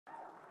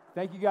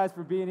Thank you guys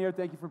for being here.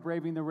 Thank you for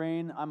braving the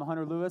rain. I'm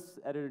Hunter Lewis,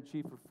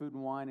 Editor-in-Chief for Food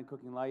and Wine and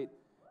Cooking Light.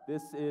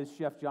 This is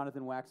Chef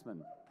Jonathan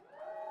Waxman.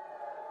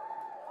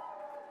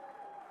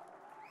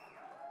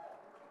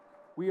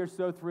 We are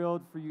so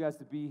thrilled for you guys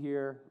to be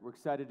here. We're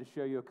excited to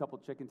show you a couple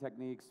chicken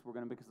techniques. We're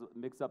going to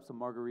mix up some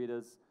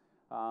margaritas.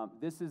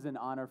 This is an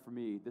honor for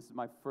me. This is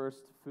my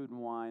first Food and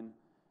Wine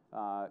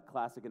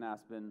Classic in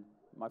Aspen,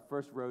 my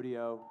first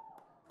rodeo,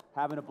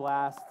 having a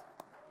blast.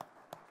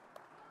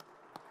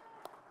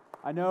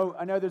 I know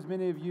there's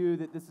many of you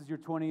that this is your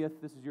 20th,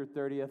 this is your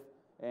 30th,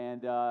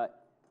 and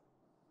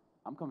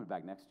I'm coming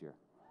back next year.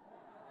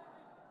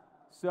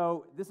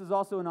 So this is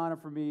also an honor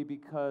for me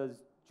because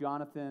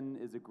Jonathan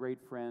is a great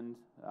friend.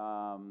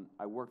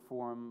 I worked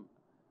for him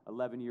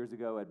 11 years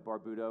ago at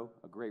Barbuto,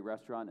 a great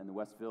restaurant in the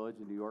West Village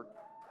in New York.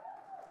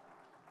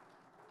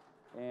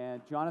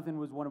 And Jonathan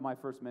was one of my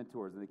first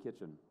mentors in the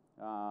kitchen.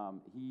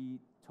 He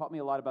taught me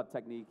a lot about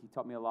technique. He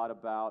taught me a lot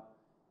about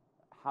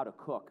how to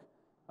cook.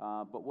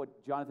 But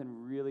what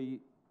Jonathan really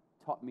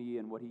taught me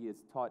and what he has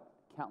taught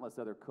countless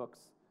other cooks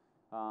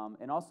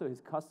and also his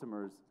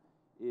customers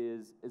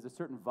is a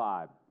certain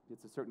vibe.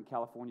 It's a certain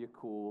California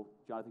cool.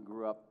 Jonathan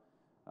grew up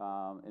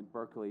in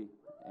Berkeley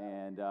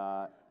and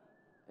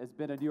has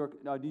been a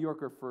New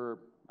Yorker for,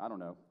 I don't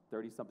know,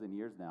 30-something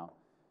years now.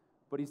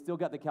 But he's still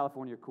got the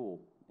California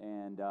cool,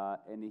 and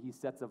he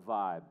sets a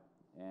vibe,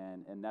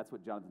 and that's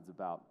what Jonathan's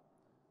about.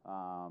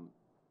 So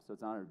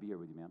it's an honor to be here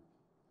with you, man.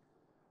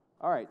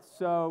 All right,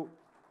 so...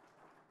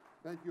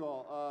 Thank you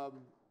all.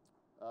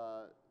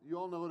 You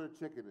all know what a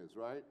chicken is,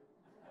 right?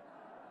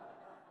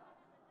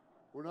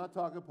 We're not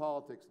talking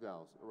politics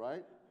now,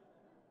 right?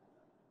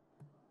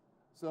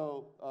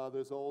 So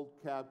there's old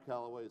Cab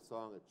Calloway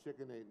song, "A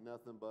chicken ain't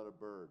nothing but a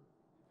bird."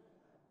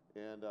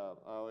 And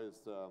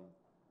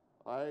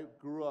I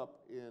grew up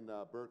in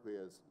Berkeley,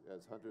 as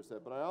Hunter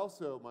said, but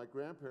my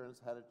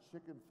grandparents had a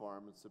chicken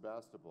farm in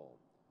Sebastopol.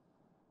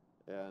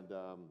 And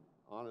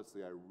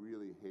honestly, I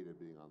really hated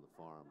being on the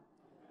farm.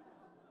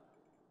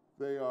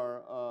 They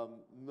are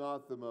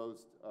not the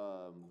most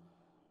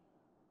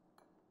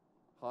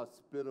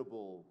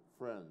hospitable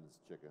friends,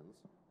 chickens.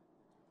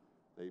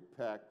 They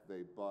peck,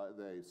 they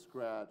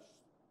scratch,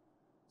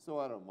 so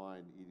I don't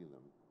mind eating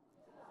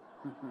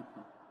them.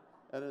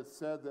 And it's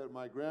said that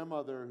my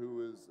grandmother, who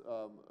was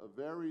a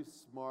very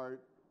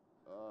smart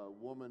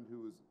woman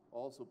who was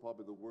also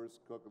probably the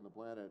worst cook on the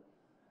planet,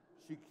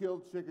 she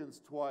killed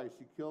chickens twice.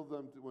 She killed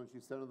them when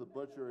she sent them to the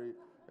butchery,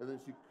 and then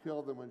she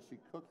killed them when she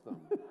cooked them.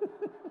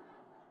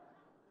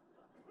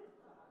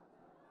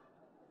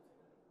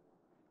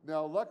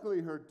 Now,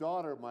 luckily, her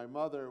daughter, my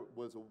mother,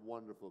 was a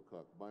wonderful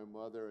cook. My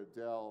mother,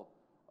 Adele,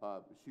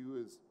 she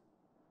was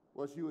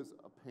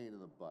a pain in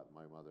the butt,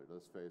 my mother,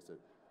 let's face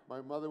it. My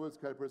mother was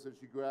the kind of person,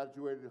 she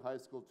graduated high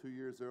school 2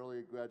 years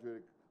early,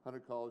 graduated Hunter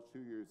College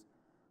 2 years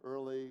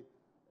early,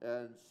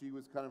 and she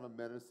was kind of a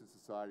menace to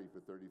society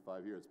for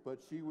 35 years.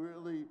 But she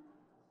really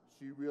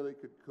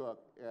could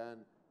cook,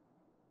 and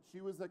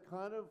she was the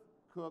kind of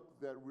cook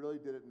that really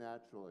did it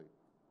naturally.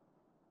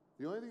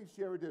 The only thing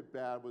she ever did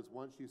bad was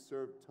once she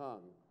served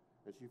tongue,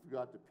 and she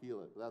forgot to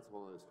peel it. But that's a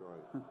whole other story.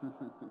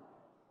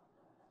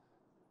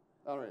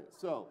 All right,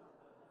 so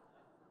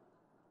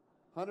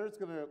Hunter's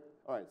gonna.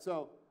 All right,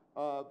 so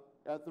I'm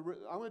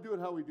gonna do it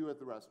how we do at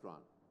the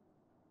restaurant.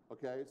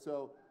 Okay,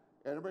 so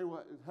everybody,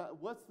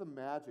 what's the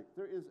magic?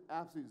 There is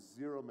absolutely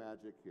zero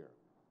magic here.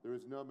 There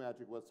is no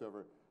magic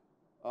whatsoever.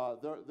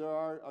 There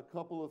are a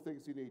couple of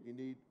things you need. You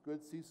need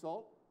good sea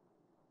salt.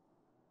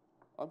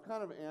 I'm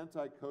kind of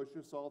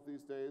anti-kosher salt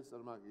these days,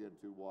 and I'm not going to get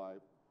into why.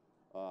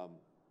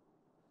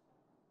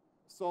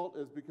 Salt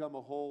has become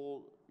a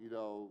whole,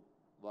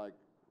 like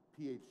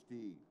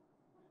PhD.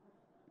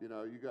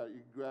 You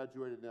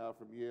graduated now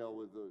from Yale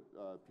with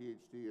a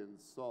PhD in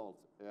salt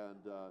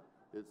and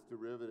its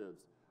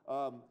derivatives.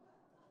 But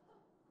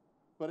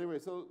anyway,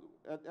 so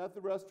at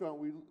the restaurant,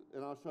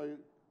 and I'll show you.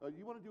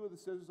 You want to do it with the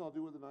scissors? I'll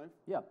do it with the knife.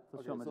 Yeah,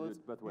 let's show them how to do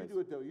it both ways. You do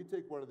it though. You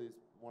take one of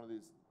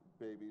these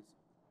babies.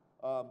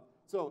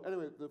 So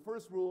anyway, the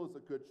first rule is a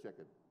good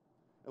chicken.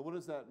 And what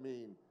does that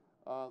mean?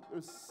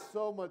 There's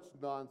so much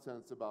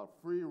nonsense about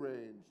free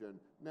range and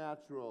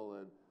natural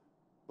and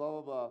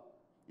blah, blah,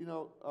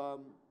 blah.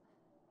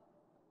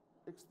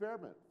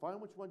 Experiment. Find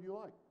which one you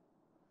like.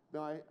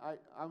 Now,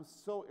 I'm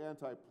so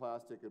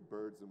anti-plastic and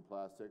birds in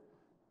plastic.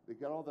 They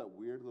got all that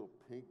weird little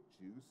pink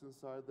juice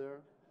inside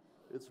there.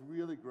 It's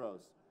really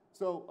gross.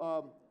 So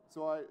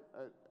I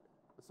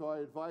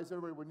advise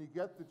everybody, when you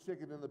get the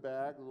chicken in the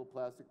bag, a little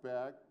plastic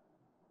bag,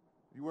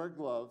 you wear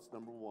gloves,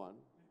 number one.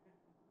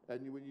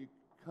 And when you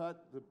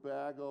cut the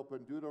bag open,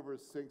 do it over a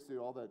sink so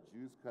all that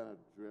juice kind of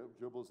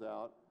dribbles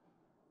out.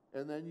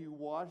 And then you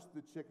wash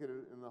the chicken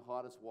in the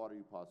hottest water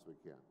you possibly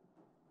can.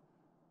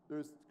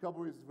 There's a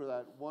couple reasons for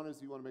that. One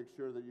is you want to make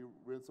sure that you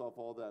rinse off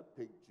all that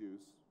pink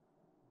juice.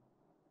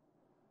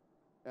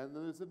 And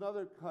then there's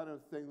another kind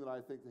of thing that I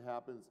think that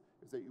happens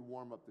is that you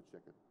warm up the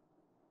chicken.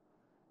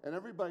 And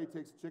everybody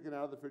takes chicken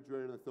out of the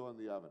refrigerator and they throw it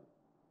in the oven.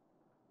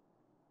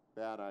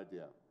 Bad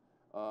idea.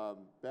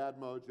 bad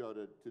mojo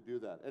to do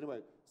that. Anyway,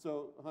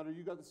 so Hunter,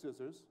 you got the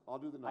scissors. I'll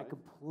do the I knife.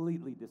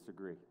 completely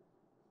disagree.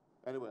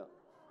 Anyway,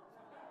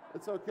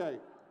 it's okay.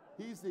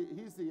 He's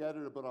the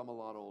editor, but I'm a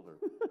lot older.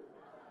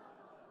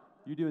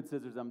 You're doing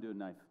scissors, I'm doing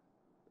knife.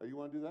 Oh, you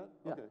want to do that?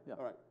 Yeah, Okay. yeah.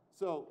 All right.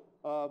 So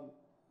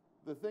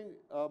the thing,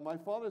 my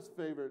father's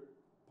favorite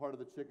part of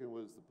the chicken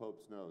was the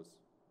Pope's nose.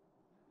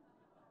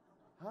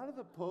 How did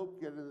the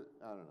Pope get in?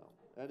 I don't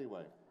know.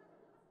 Anyway.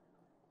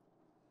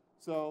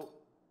 So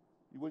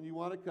when you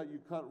want to cut, you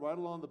cut right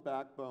along the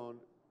backbone,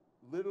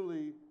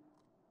 literally,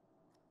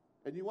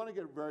 and you want to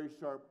get very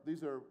sharp.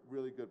 These are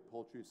really good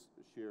poultry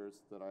shears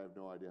that I have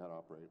no idea how to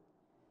operate.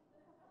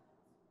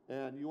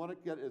 And you want to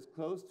get as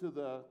close to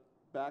the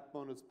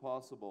backbone as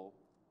possible.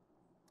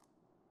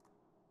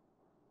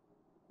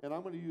 And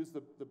I'm going to use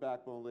the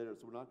backbone later,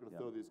 so we're not going to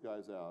throw these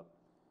guys out.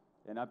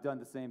 And I've done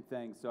the same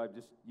thing, so I've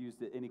just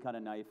used any kind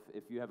of knife.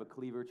 If you have a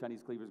cleaver, Chinese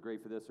cleaver is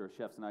great for this, or a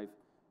chef's knife.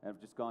 And I've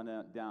just gone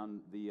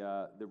down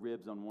the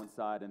ribs on one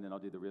side, and then I'll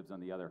do the ribs on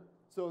the other.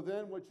 So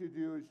then what you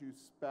do is you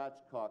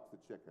spatchcock the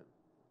chicken.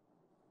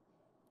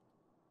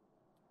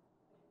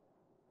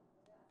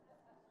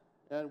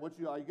 And what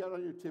you get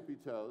on your tippy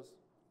toes,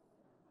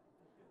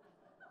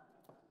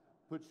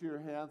 put your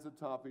hands on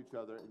top of each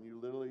other, and you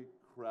literally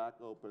crack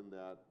open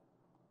that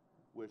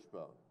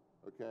wishbone,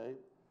 okay?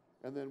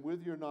 And then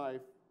with your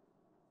knife,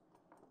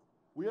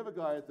 we have a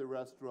guy at the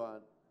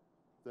restaurant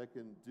that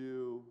can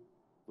do...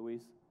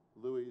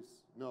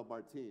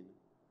 Martine,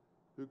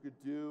 who could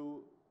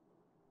do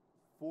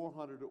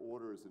 400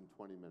 orders in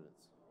 20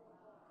 minutes.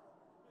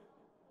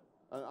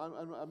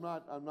 I'm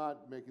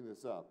not making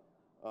this up.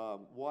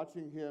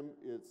 Watching him,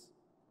 it's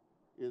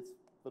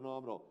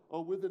phenomenal.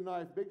 Oh, with the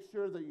knife, make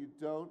sure that you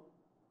don't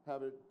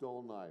have a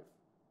dull knife.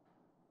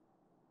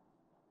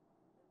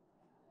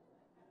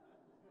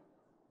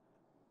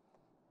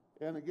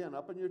 And again,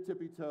 up on your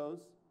tippy toes.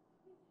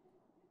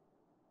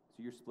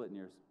 So you're splitting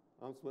yours.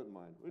 I'm splitting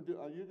mine.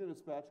 Are you going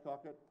to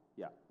spatchcock it?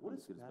 Yeah. What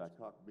does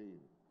spatchcock mean?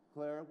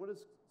 Claire, what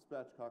does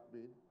spatchcock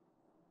mean?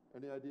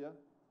 Any idea?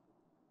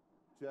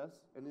 Jess,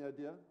 any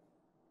idea?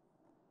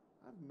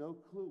 I have no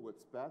clue what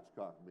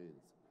spatchcock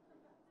means.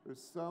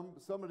 There's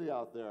somebody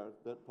out there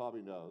that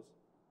probably knows.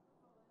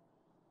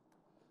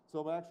 So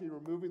I'm actually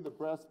removing the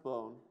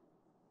breastbone.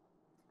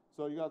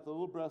 So you got the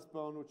little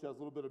breastbone, which has a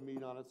little bit of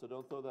meat on it, so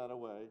don't throw that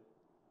away.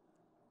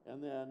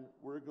 And then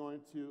we're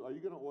going to, are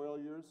you going to oil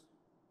yours?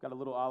 Got a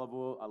little olive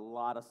oil, a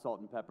lot of salt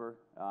and pepper.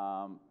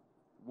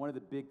 One of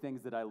the big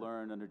things that I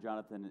learned under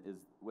Jonathan is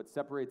what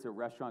separates a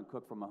restaurant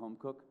cook from a home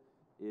cook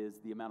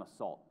is the amount of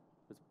salt.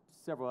 There's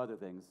several other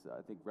things.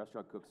 I think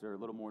restaurant cooks are a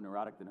little more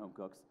neurotic than home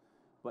cooks,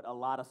 but a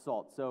lot of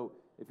salt. So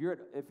if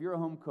you're a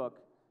home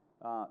cook,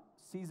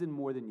 season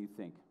more than you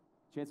think.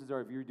 Chances are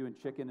if you're doing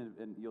chicken,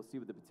 and you'll see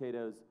with the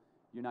potatoes,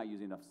 you're not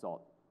using enough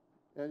salt.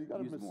 And you got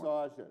to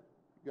massage it.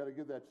 You got to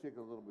give that chicken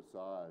a little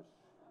massage.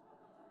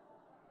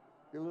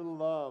 Get a little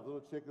love, a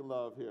little chicken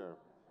love here.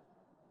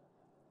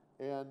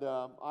 And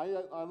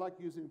I like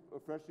using a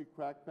freshly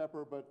cracked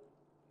pepper, but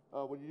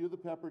when you do the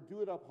pepper,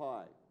 do it up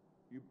high.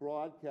 You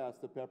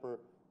broadcast the pepper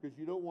because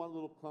you don't want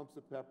little clumps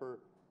of pepper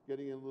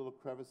getting in little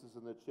crevices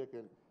in the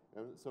chicken.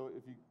 And so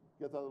if you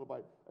get that little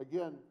bite.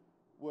 Again,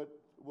 what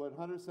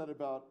Hunter said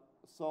about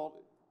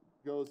salt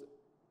goes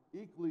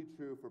equally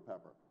true for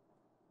pepper.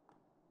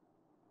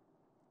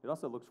 It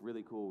also looks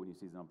really cool when you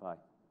season on pie.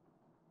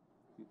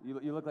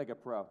 You look like a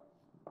pro.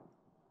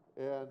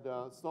 And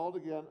salt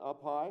again,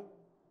 up high,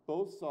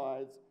 both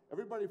sides.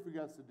 Everybody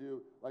forgets to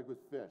do, like with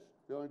fish,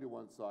 they only do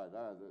one side.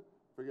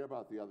 Forget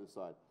about the other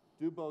side.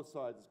 Do both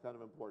sides, it's kind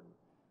of important.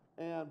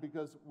 And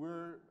because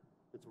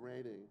it's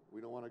raining,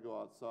 we don't want to go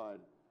outside,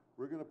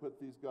 we're going to put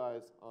these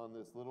guys on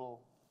this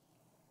little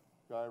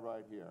guy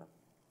right here.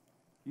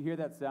 You hear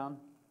that sound?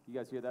 You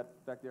guys hear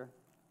that back there?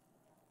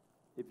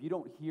 If you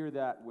don't hear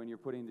that when you're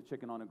putting the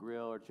chicken on a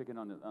grill or chicken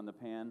on the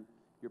pan,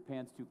 your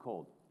pan's too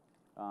cold.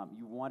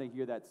 You want to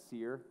hear that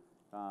sear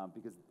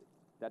because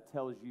that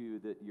tells you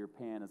that your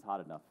pan is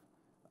hot enough.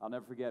 I'll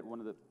never forget one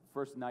of the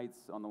first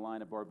nights on the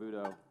line at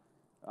Barbuto.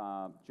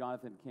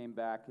 Jonathan came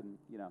back, and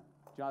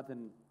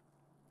Jonathan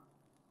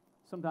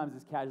sometimes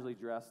is casually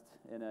dressed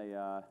in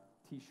a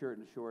t-shirt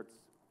and shorts,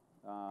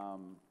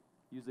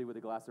 usually with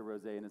a glass of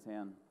rosé in his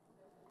hand.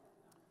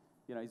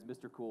 He's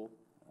Mr. Cool,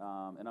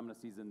 and I'm going to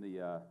season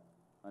the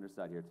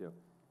underside here too.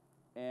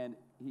 And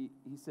he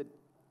said,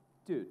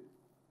 dude,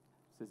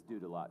 says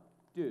dude a lot.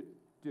 Dude,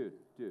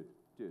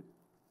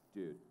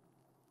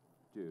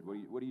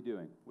 what are you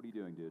doing? What are you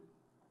doing, dude?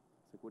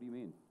 It's like, what do you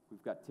mean?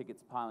 We've got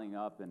tickets piling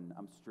up, and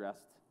I'm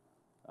stressed.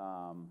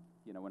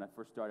 When I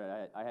first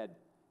started, I had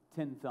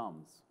 10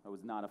 thumbs. I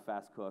was not a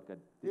fast cook.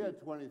 He had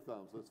 20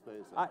 thumbs, let's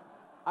face it.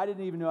 I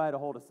didn't even know how to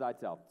hold a side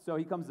tail. So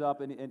he comes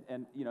up, and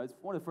it's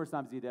one of the first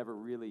times he'd ever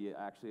really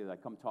actually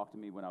come talk to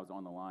me when I was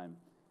on the line.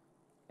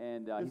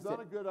 And it's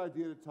not a good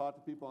idea to talk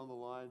to people on the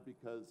line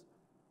because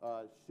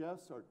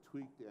chefs are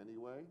tweaked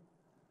anyway.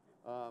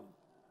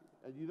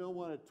 And you don't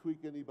want to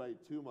tweak anybody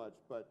too much,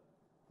 but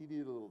he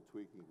needed a little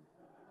tweaking.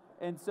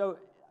 And so,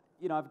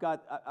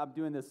 I'm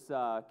doing this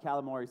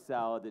calamari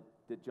salad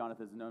that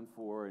Jonathan's known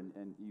for,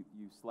 and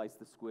you slice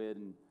the squid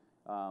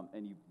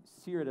and you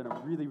sear it in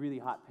a really, really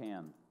hot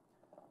pan.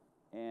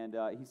 And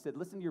he said,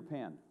 listen to your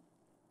pan,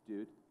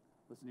 dude.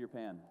 Listen to your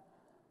pan.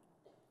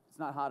 It's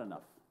not hot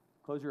enough.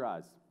 Close your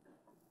eyes.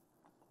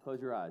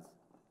 Close your eyes.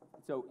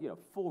 So,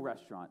 full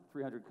restaurant,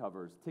 300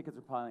 covers. Tickets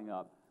are piling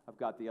up. I've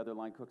got the other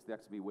line cooks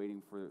next to me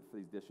waiting for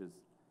these dishes.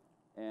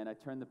 And I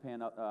turn the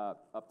pan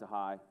up to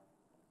high,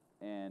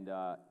 and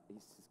he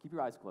says, keep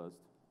your eyes closed.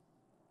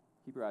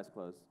 Keep your eyes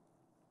closed.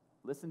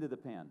 Listen to the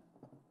pan.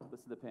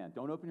 Listen to the pan.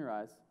 Don't open your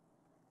eyes.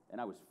 And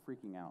I was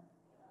freaking out.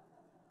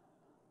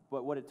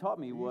 But what it taught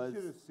me was... You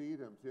should have seen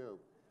him, too.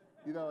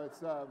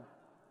 It's...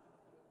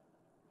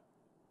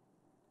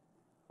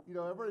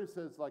 everybody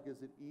says,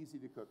 is it easy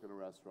to cook in a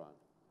restaurant?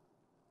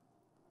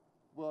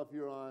 Well, if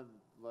you're on,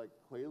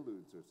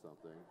 Quaaludes or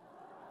something.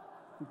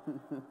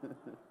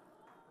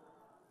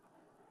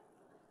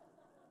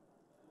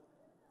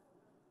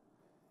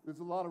 There's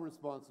a lot of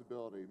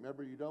responsibility.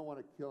 Remember, you don't want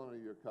to kill any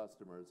of your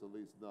customers, at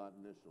least not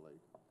initially.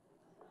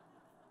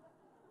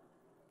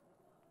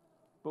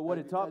 But what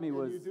it taught me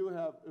was... You do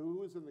have... Who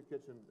was in the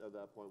kitchen at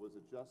that point? Was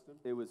it Justin?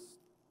 It was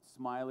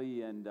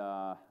Smiley and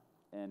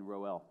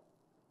Roel.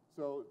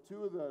 So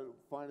two of the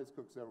finest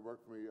cooks that ever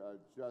worked for me,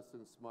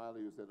 Justin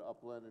Smiley, who's at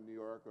Upland in New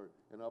York, or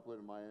in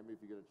Upland in Miami,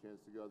 if you get a chance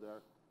to go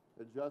there.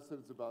 And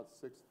Justin's about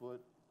 6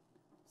 foot.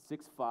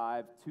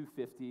 6'5",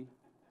 250.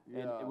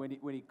 Yeah. And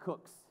when he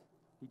cooks,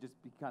 he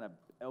kind of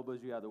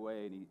elbows you out of the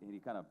way, and he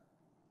kind of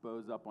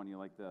bows up on you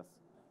like this.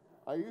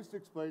 I used to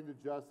explain to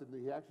Justin that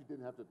he actually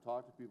didn't have to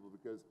talk to people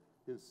because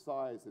his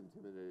size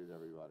intimidated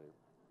everybody.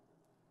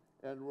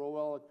 And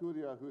Roel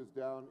Acudia, who's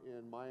down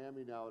in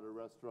Miami now at a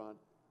restaurant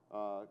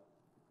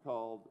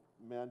called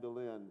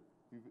Mandolin.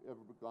 If you've ever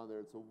gone there,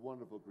 it's a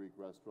wonderful Greek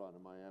restaurant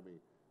in Miami.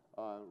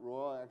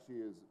 Roel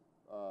actually is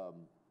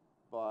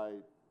by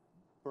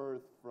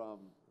birth from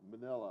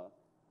Manila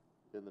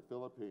in the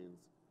Philippines,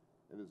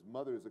 and his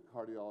mother is a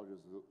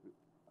cardiologist.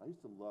 I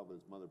used to love when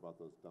his mother brought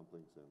those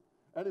dumplings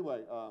in. Anyway,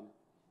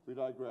 we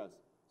digress.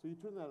 So you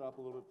turn that up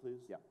a little bit,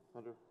 please, yeah,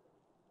 Hunter.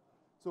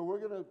 So we're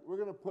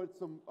gonna put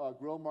some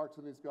grill marks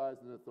on these guys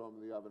and then throw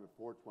them in the oven at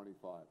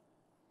 425.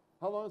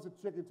 How long does a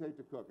chicken take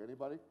to cook?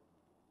 Anybody?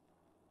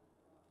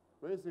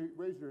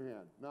 Raise your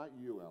hand. Not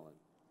you, Ellen.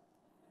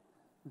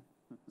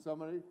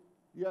 Somebody?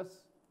 Yes.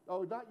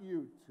 Oh, not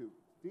you, too.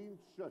 Dean,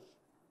 shush.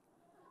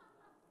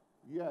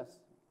 Yes.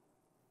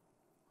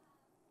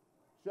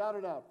 Shout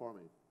it out for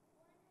me.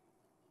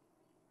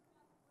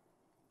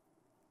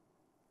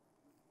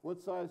 What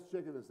size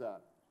chicken is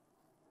that?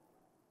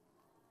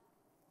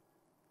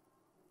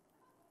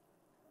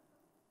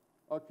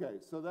 Okay,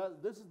 so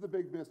this is the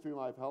big mystery in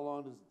life. How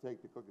long does it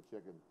take to cook a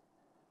chicken?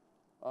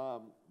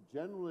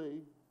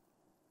 Generally,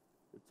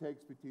 it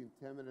takes between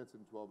 10 minutes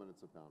and 12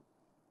 minutes a pound.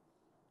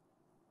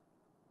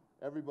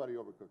 Everybody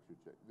overcooks your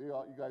chicken.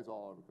 You guys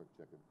all overcook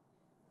chicken,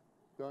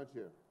 don't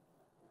you?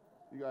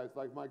 You guys,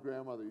 like my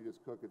grandmother, you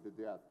just cook it to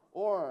death.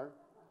 Or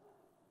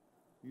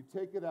you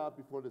take it out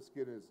before the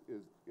skin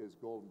is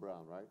golden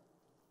brown, right?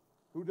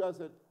 Who does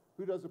it?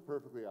 Who does it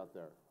perfectly out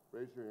there?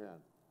 Raise your hand.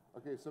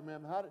 Okay, so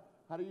ma'am,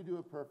 how do you do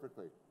it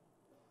perfectly?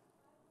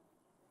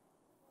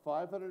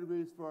 500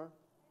 degrees for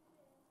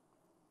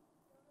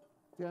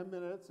 10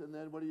 minutes, and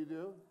then what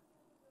do?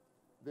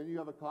 Then you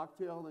have a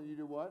cocktail, and then you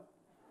do what?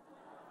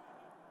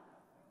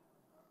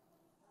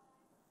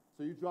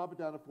 So you drop it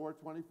down to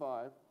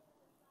 425.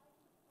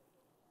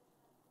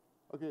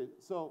 Okay,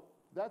 so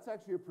that's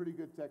actually a pretty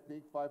good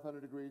technique, 500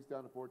 degrees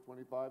down to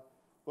 425.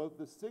 But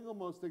the single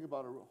most thing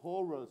about a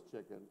whole roast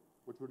chicken,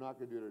 which we're not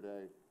going to do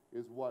today,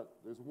 is what?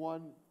 There's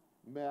one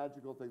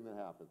magical thing that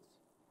happens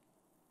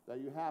that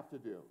you have to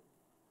do.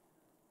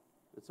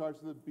 It starts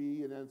with a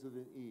B and ends with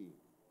an E.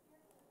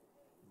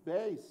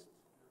 Baste.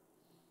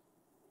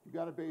 You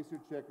got to baste your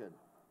chicken.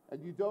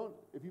 And you don't,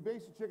 if you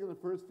baste your chicken in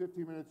the first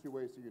 15 minutes, you're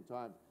wasting your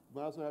time. You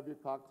might also have your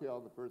cocktail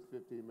in the first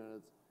 15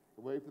 minutes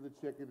and wait for the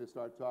chicken to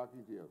start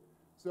talking to you.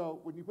 So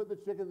when you put the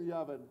chicken in the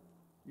oven,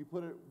 you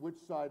put it which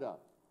side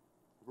up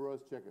of a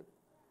roast chicken?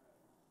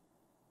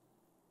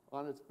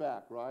 On its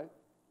back, right?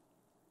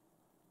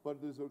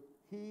 But there's a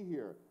key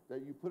here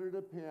that you put it in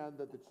a pan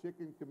that the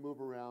chicken can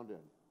move around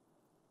in.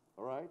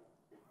 All right?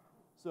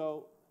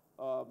 So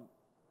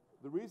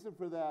the reason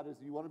for that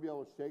is you want to be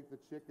able to shake the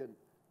chicken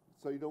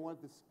so you don't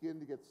want the skin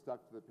to get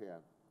stuck to the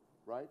pan,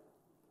 right?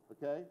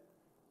 Okay?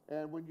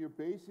 And when you're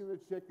basting the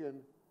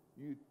chicken,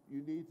 you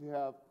need to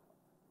have,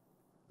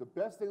 the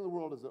best thing in the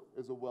world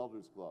is a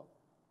welder's glove.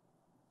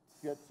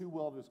 Get 2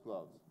 welder's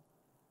gloves.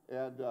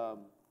 And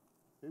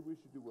maybe we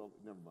should do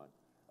never mind.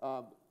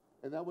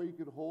 And that way you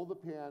can hold the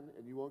pan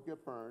and you won't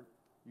get burned.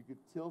 You can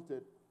tilt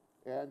it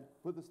and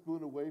put the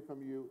spoon away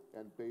from you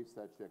and baste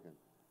that chicken.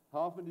 How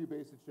often do you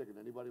baste a chicken?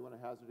 Anybody want to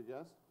hazard a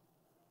guess?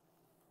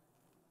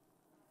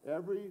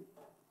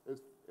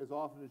 As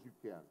often as you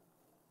can.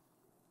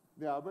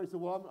 Now, everybody said,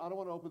 well, I don't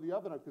want to open the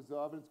oven up because the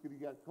oven's going to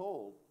get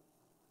cold.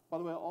 By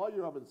the way, all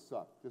your ovens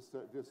suck, just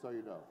so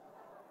you know.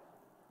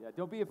 Yeah,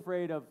 don't be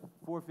afraid of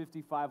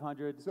 450,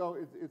 500. So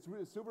it's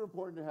really super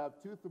important to have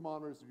 2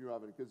 thermometers in your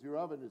oven because your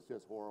oven is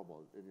just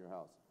horrible in your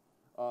house.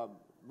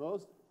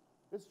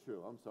 It's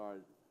true, I'm sorry.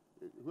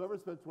 Whoever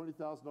spent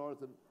 $20,000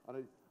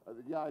 on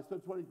yeah, I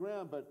spent 20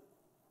 grand, but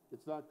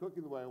it's not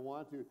cooking the way I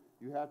want to.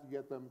 You have to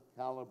get them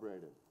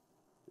calibrated.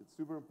 It's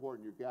super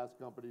important. Your gas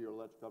company, your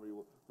electric company,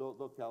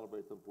 they'll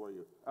calibrate them for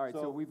you. All right,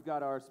 so we've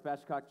got our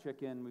spatchcock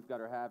chicken, we've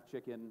got our half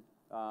chicken.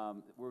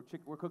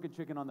 We're cooking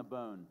chicken on the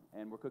bone,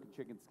 and we're cooking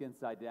chicken skin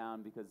side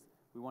down because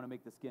we want to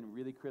make the skin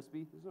really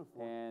crispy.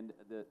 And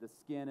the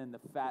skin and the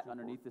fat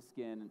underneath the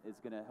skin is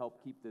going to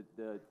help keep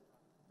the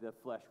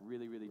flesh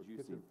really, really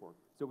juicy.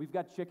 So we've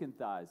got chicken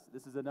thighs.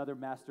 This is another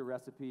master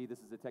recipe. This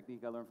is a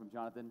technique I learned from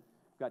Jonathan.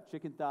 We've got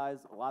chicken thighs,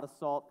 a lot of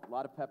salt, a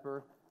lot of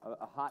pepper,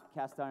 a hot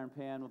cast iron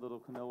pan with a little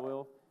canola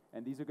oil,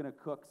 and these are going to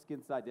cook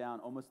skin side down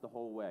almost the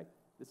whole way.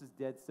 This is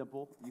dead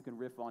simple. You can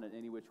riff on it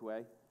any which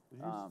way.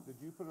 Did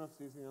you put enough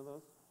seasoning on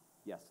those?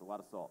 Yes, a lot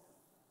of salt,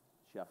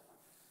 chef.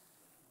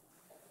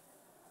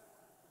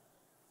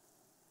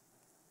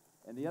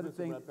 And the other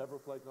thing, red pepper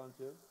flake on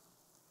too?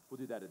 We'll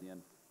do that at the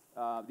end.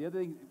 The other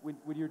thing,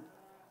 when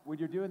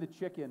you're doing the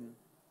chicken,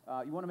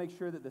 you want to make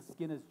sure that the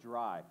skin is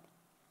dry.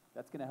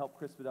 That's going to help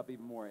crisp it up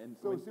even more. And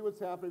so see what's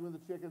happening with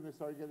the chicken? They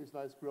start getting these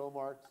nice grill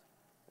marks.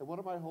 And what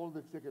am I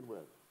holding the chicken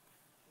with?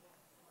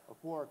 A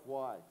fork.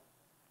 Why?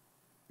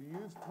 If you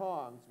use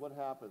tongs, what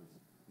happens?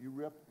 You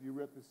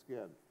rip the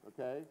skin.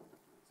 Okay.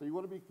 So you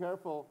want to be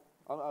careful.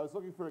 I was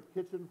looking for a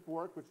kitchen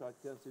fork, which I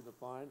can't seem to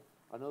find.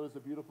 I know there's a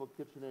beautiful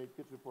KitchenAid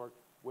kitchen fork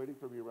waiting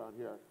for me around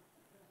here,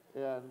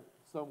 and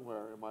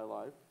somewhere in my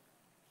life.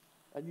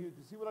 And you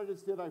see what I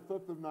just did? I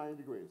flipped them 90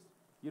 degrees.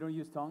 You don't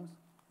use tongs?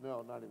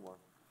 No, not anymore.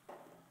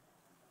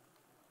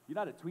 You're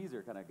not a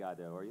tweezer kind of guy,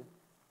 though, are you?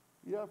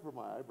 Yeah, for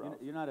my eyebrows.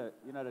 You're not a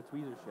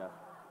tweezer chef.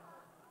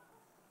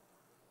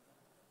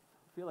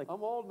 I feel like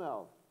I'm old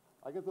now.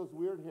 I get those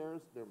weird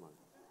hairs. Never mind.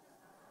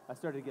 I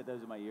started to get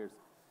those in my ears.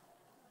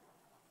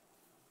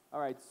 All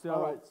right,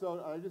 so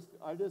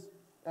I just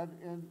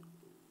and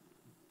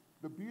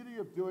the beauty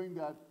of doing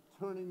that,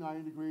 turning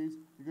 90 degrees,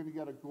 you're going to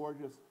get a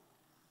gorgeous,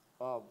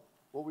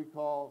 what we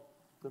call,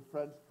 the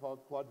French called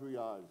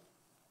quadrillage.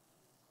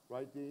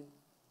 Right, Dean?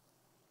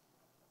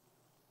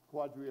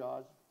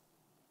 Quadrillage.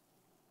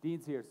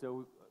 Dean's here,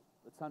 so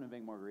it's time to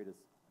make margaritas.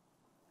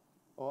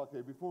 Oh,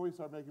 okay, before we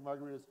start making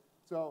margaritas,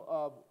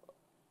 so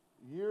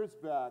years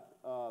back,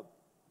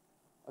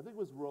 I think it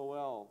was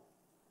Roel.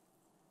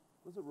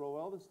 Was it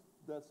Roel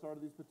that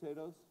started these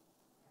potatoes?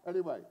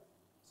 Anyway,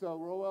 so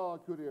Roel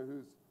Alcudia,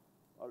 who's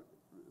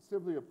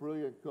simply a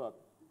brilliant cook,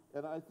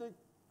 and I think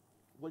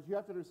what you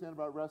have to understand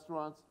about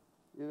restaurants,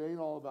 it ain't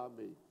all about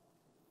me.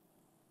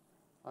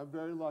 I'm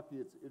very lucky.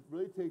 It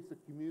really takes a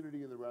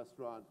community in the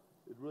restaurant.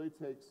 It really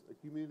takes a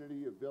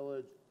community, a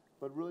village,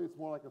 but really it's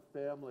more like a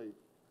family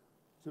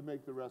to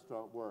make the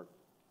restaurant work.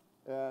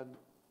 And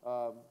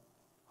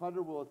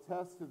Hunter will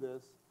attest to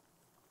this.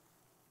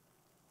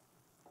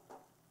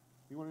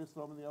 You want to just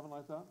throw them in the oven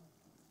like that?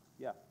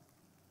 Yeah.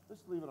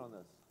 Just leave it on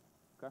this.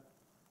 Okay.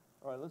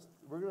 All right,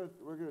 we're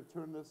gonna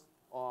turn this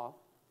off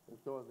and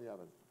throw it in the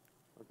oven.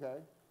 Okay?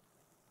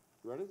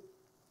 You ready?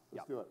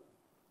 Let's do it.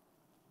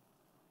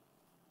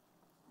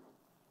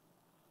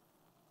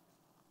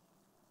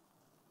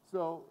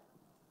 So,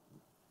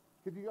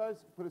 could you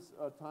guys put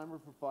a timer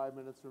for 5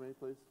 minutes for me,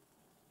 please?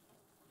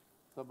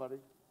 Somebody?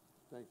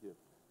 Thank you.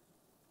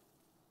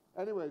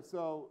 Anyway,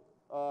 so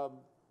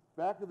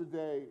back in the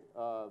day,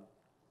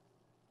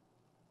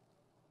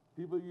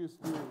 people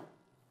used to.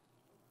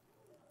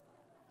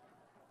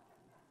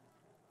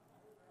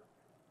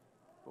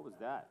 What was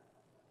that?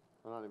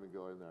 I'm not even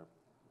going there.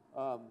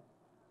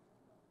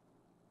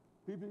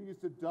 People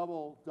used to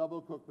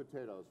double cook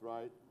potatoes,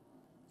 right?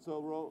 So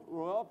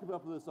Roel came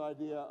up with this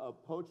idea of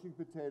poaching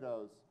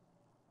potatoes,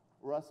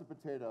 russet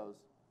potatoes,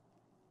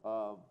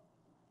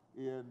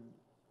 in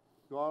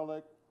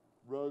garlic,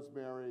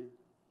 rosemary,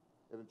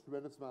 and a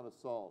tremendous amount of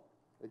salt.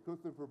 They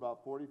cooked them for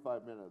about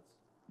 45 minutes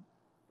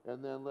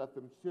and then let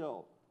them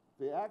chill.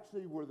 They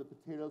actually were the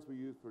potatoes we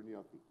used for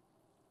gnocchi.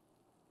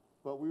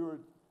 But we were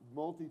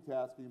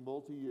multitasking,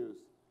 multi-use.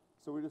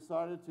 So we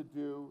decided to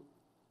do,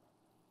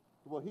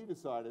 well, he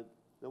decided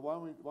that why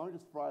don't we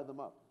just fry them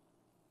up?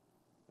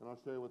 And I'll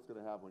show you what's going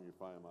to happen when you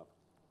fry them up.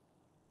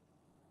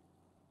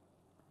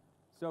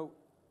 So,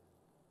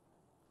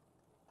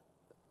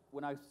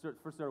 when I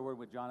first started working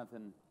with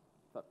Jonathan,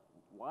 I thought,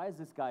 why is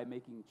this guy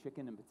making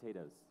chicken and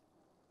potatoes?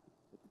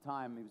 At the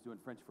time, he was doing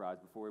French fries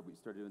before we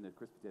started doing the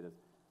crisp potatoes.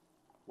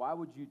 Why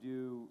would you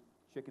do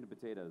chicken and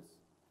potatoes?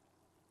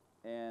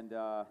 And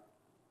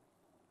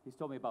he's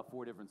told me about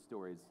 4 different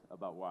stories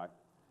about why.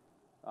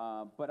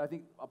 But I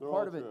think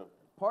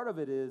part of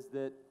it is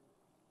that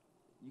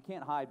you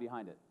can't hide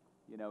behind it.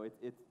 You know,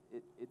 it's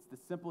the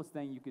simplest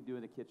thing you could do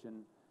in the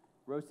kitchen.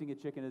 Roasting a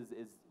chicken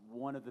is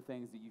one of the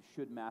things that you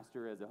should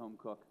master as a home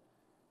cook.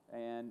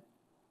 And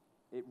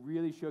it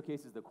really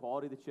showcases the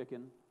quality of the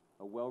chicken,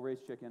 a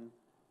well-raised chicken,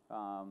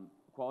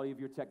 quality of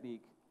your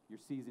technique, your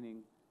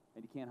seasoning,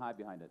 and you can't hide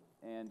behind it.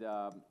 And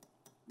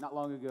not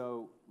long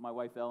ago, my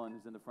wife Ellen,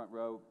 who's in the front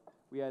row,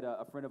 we had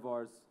a friend of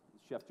ours,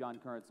 Chef John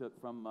Current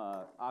from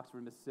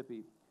Oxford,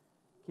 Mississippi,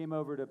 came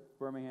over to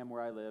Birmingham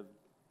where I live.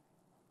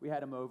 We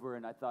had him over,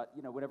 and I thought,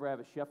 you know, whenever I have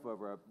a chef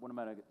over, what am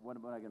I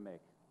going to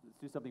make? Let's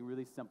do something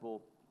really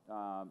simple.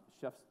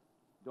 Chefs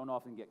don't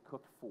often get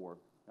cooked for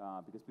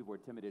because people are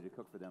intimidated to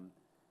cook for them.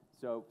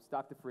 So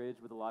stocked the fridge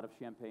with a lot of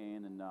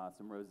champagne and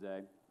some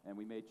rosé, and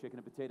we made chicken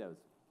and potatoes.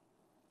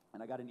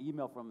 And I got an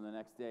email from him the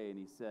next day, and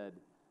he said,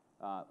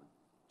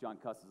 John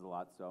cusses a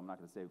lot, so I'm not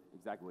going to say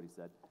exactly what he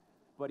said.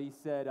 But he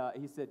said,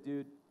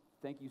 dude,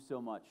 thank you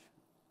so much.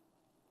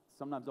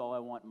 Sometimes all I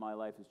want in my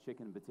life is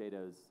chicken and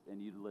potatoes,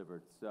 and you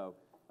delivered. So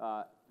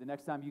the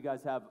next time you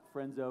guys have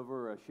friends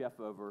over or a chef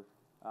over,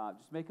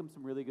 just make them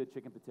some really good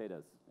chicken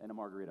potatoes and a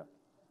margarita.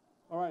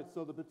 All right,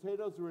 so the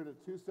potatoes are in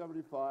at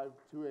 275,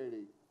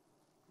 280.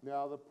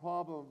 Now the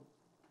problem,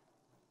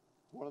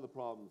 one of the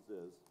problems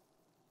is,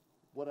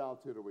 what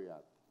altitude are we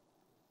at?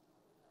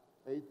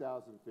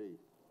 8,000 feet.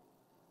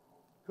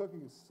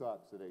 Cooking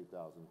sucks at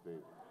 8,000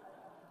 feet.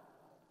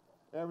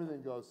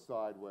 Everything goes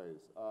sideways.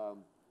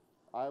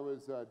 I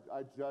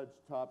judged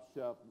Top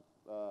Chef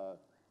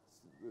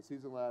the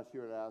season last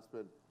year at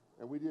Aspen,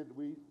 and we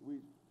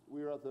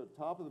were at the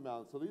top of the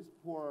mountain. So these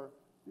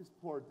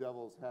poor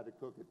devils had to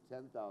cook at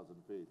 10,000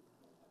 feet.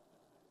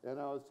 And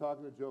I was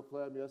talking to Joe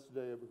Flam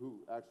yesterday,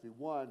 who actually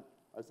won.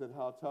 I said,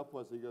 "How tough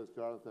was it?" He goes,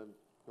 "Jonathan,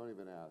 don't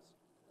even ask."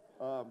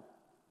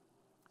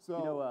 So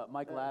you know,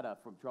 Mike Latta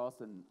from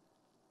Charleston,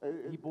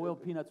 he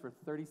boiled peanuts for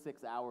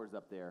 36 hours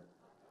up there,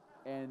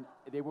 and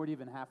they weren't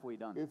even halfway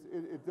done.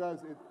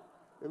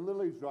 It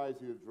literally dries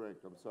you to drink.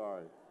 I'm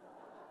sorry.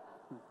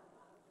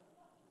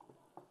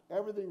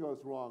 Everything goes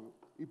wrong.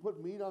 You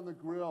put meat on the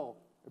grill,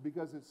 and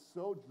because it's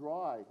so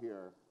dry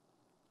here,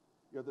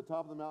 you're at the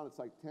top of the mountain, it's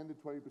like 10 to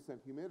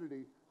 20%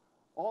 humidity.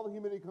 All the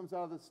humidity comes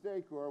out of the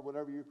steak or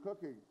whatever you're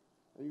cooking,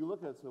 and you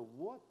look at it and say,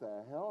 what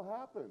the hell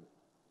happened?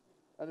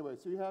 Anyway,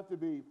 so you have to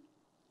be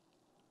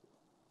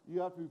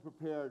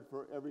prepared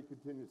for every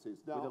contingency.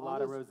 Now, with a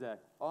lot of rosé.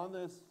 On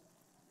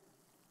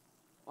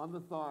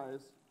the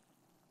thighs,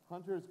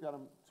 Hunter's got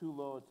them too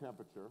low a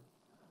temperature.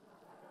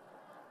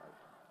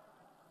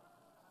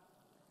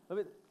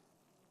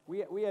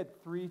 We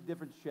had 3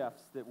 different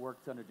chefs that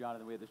worked under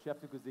Jonathan. We had the chef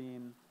de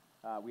cuisine,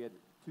 we had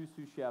 2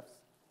 sous chefs,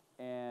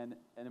 and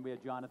then we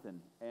had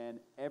Jonathan. And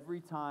every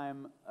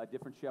time a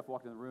different chef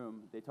walked in the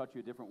room, they taught you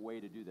a different way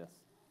to do this.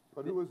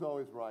 But who was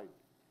always right?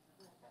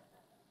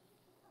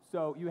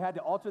 So you had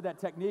to alter that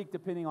technique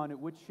depending on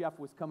which chef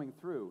was coming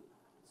through.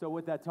 So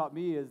what that taught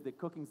me is that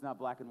cooking's not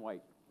black and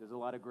white. There's a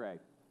lot of gray.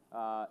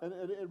 And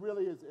it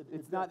really is.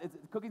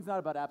 Cooking's not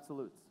about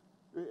absolutes.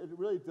 It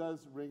really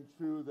does ring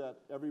true that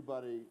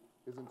everybody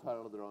is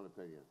entitled to their own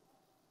opinion.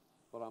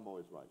 But I'm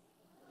always right.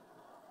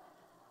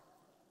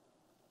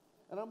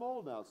 And I'm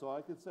old now, so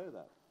I could say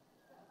that.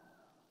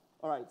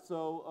 All right,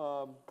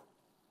 so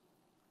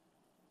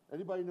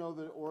anybody know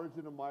the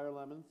origin of Meyer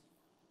lemons?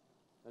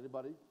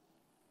 Anybody?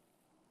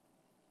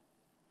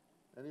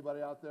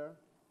 Anybody out there?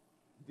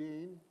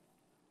 Dean?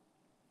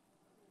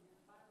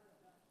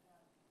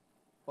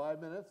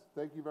 5 minutes?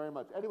 Thank you very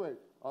much. Anyway,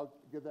 I'll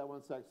get that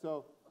one sec.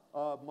 So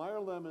Meyer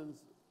lemons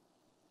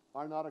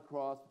are not a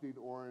cross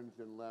between orange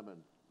and lemon,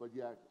 but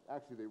yeah,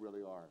 actually they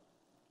really are.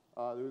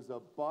 There was a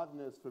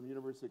botanist from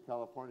University of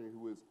California who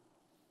was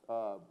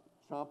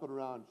chomping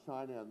around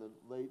China in the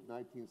late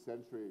 19th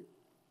century,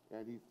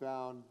 and he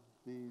found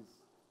the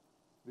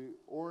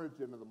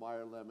origin of the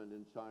Meyer lemon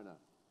in China.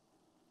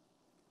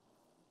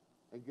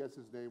 And guess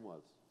his name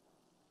was?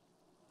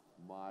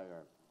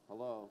 Meyer.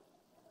 Hello?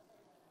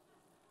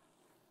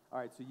 All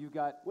right, so you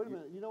got... Wait a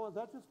minute, you know what?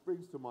 That just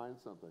brings to mind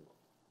something.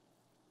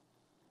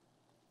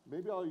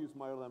 Maybe I'll use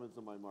Meyer lemons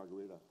in my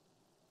margarita.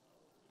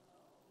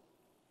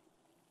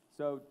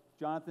 So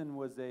Jonathan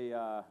was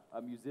a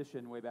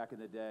musician way back in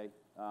the day.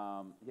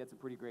 He had some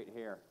pretty great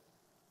hair.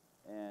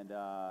 And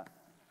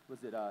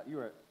you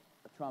were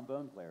a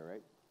trombone player,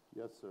 right?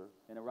 Yes, sir.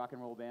 In a rock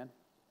and roll band?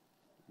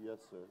 Yes,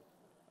 sir.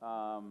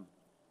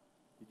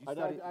 Did you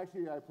study?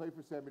 Actually, I played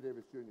for Sammy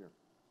Davis Jr.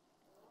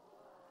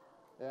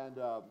 And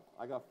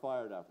I got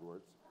fired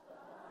afterwards.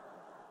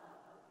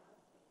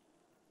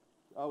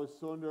 I was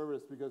so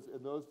nervous because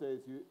in those days,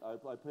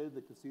 I played in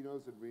the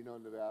casinos in Reno,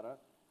 Nevada,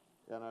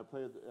 and I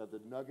played at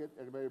the Nugget.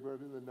 Anybody ever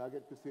been to the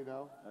Nugget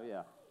Casino? Oh,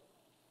 yeah.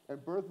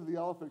 And Birth of the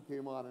Elephant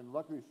came on, and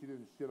luckily she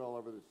didn't shit all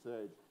over the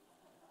stage.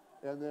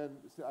 And then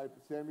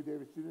Sammy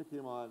Davis Jr.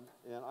 came on,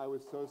 and I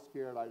was so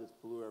scared I just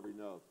blew every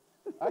note.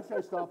 Actually,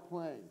 I stopped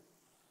playing.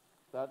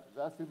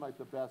 That seemed like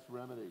the best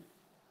remedy.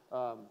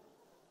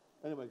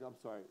 Anyway, I'm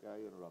sorry. I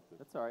interrupted.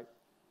 That's all right.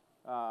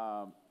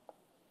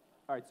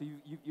 All right, so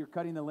you're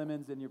cutting the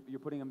lemons, and you're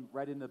putting them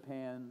right in the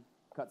pan,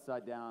 cut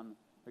side down.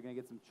 They're going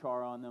to get some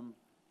char on them.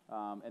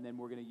 And then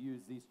we're going to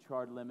use these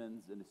charred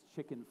lemons and this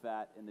chicken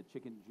fat and the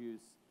chicken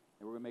juice,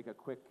 and we're going to make a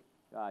quick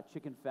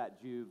chicken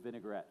fat jus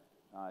vinaigrette.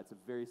 It's a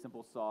very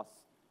simple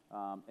sauce.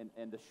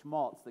 And the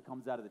schmaltz that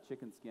comes out of the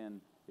chicken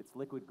skin, it's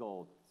liquid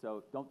gold,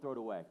 so don't throw it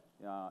away.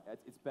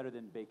 It's better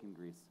than bacon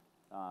grease.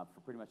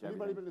 for pretty much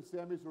Anybody everything. been to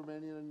Sammy's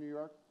Romanian in New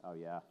York? Oh,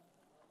 yeah.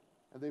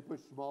 And they put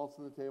schmaltz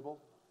on the table?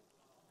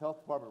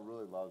 Health department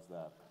really loves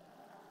that.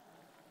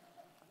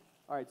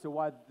 All right, so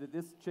while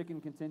this chicken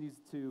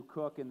continues to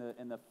cook in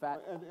the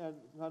fat, And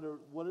Hunter,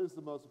 what is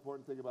the most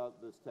important thing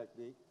about this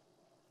technique?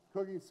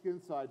 Cooking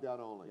skin side down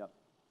only. yep,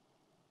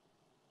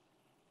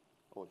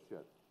 Oh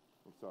shit!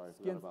 I'm sorry. I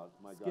skin, forgot about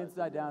my guys. skin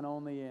side down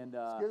only, and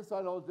Skin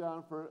side all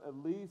down for at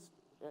least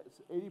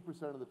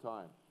 80% of the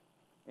time.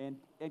 and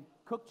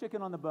cook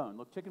chicken on the bone.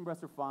 Look, chicken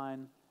breasts are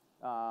fine.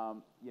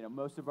 You know,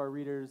 most of our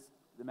readers,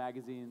 the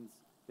magazines,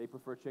 they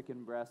prefer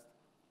chicken breast,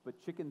 but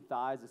chicken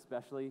thighs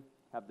especially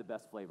have the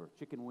best flavor.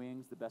 Chicken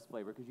wings, the best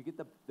flavor, because you get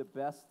the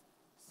best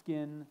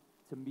skin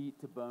to meat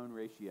to bone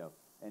ratio,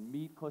 and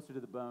meat closer to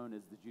the bone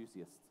is the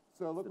juiciest.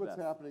 So It's look the what's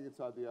best. happening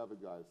inside the oven,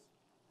 guys.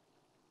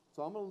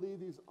 So I'm going to leave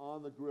these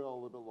on the grill a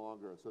little bit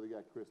longer so they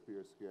got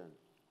crispier skin.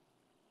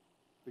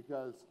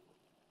 Because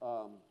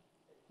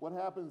what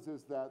happens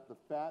is that the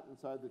fat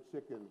inside the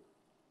chicken,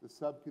 the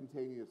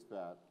subcutaneous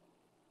fat,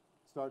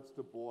 starts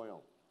to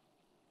boil.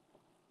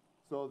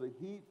 So the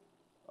heat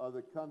of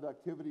the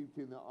conductivity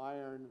between the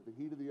iron, the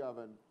heat of the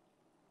oven,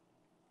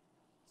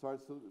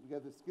 starts to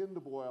get the skin to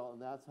boil,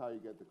 and that's how you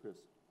get the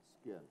crisp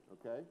skin,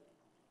 okay?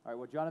 All right,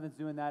 well, Jonathan's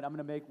doing that. I'm going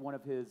to make one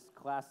of his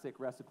classic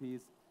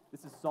recipes.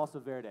 This is Salsa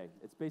Verde.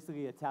 It's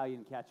basically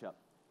Italian ketchup.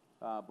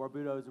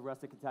 Barbuto is a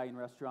rustic Italian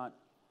restaurant,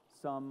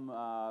 some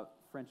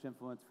French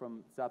influence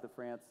from south of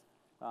France.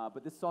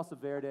 But this Salsa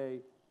Verde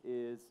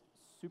is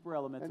super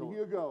elemental. And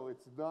Hugo,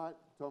 it's not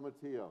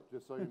tomatillo,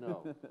 just so you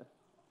know.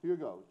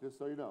 Hugo, just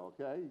so you know,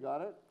 okay? You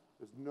got it?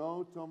 There's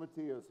no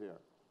tomatillos here.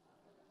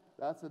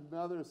 That's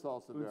another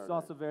salsa With verde.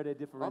 Salsa Verde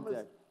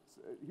Differente.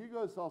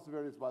 Hugo's salsa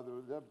verde is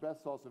the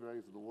best salsa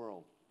verdes in the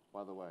world,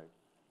 by the way.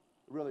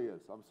 It really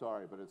is. I'm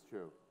sorry, but it's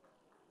true.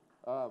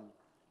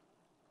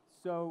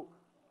 So,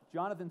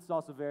 Jonathan's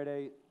Salsa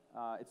Verde,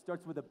 it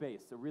starts with a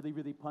base, a really,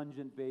 really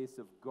pungent base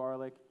of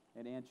garlic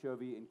and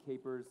anchovy and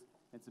capers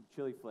and some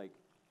chili flake.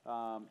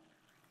 You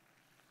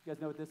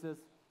guys know what this is?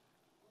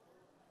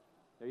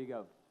 There you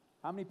go.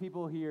 How many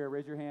people here,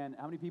 raise your hand,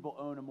 how many people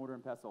own a mortar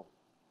and pestle?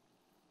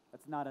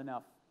 That's not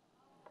enough.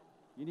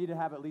 You need to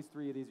have at least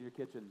 3 of these in your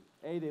kitchen.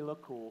 A, they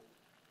look cool,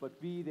 but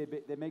B,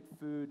 they make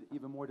food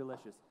even more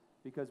delicious.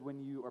 Because when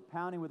you are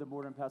pounding with a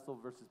mortar and pestle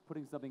versus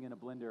putting something in a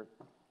blender,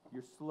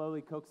 you're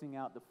slowly coaxing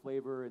out the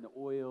flavor and the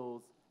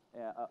oils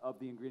of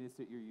the ingredients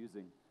that you're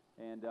using.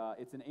 And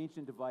it's an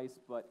ancient device,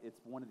 but it's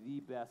one of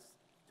the best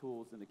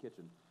tools in the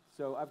kitchen.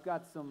 So I've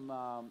got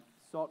some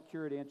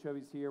salt-cured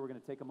anchovies here. We're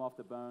going to take them off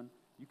the bone.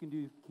 You can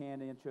do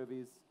canned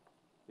anchovies.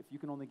 If you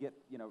can only get,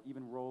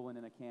 even rolling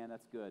in a can,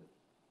 that's good.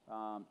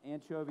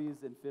 Anchovies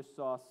and fish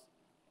sauce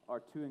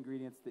are 2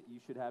 ingredients that you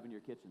should have in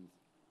your kitchens.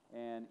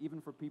 And even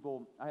for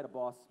people, I had a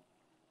boss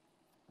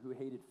who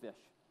hated fish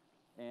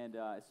and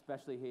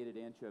especially hated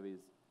anchovies.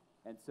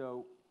 And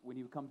so when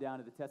you come down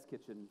to the test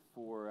kitchen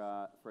for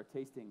a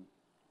tasting,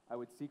 I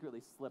would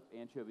secretly slip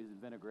anchovies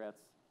and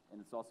vinaigrettes in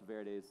the salsa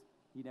verdes.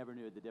 He never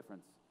knew the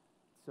difference.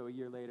 So a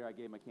year later, I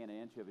gave him a can of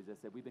anchovies. I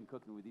said, we've been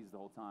cooking with these the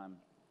whole time,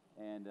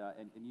 and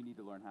you need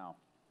to learn how.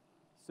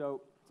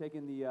 So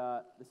taking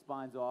the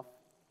spines off,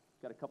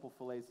 got a couple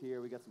fillets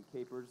here. We got some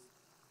capers.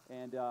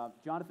 And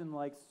Jonathan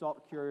likes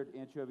salt-cured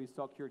anchovies,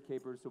 salt-cured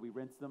capers, so we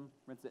rinse them,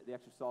 rinse the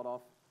extra salt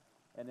off.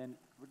 And then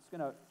we're just going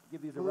to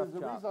give these a rough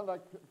The chop. reason I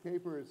like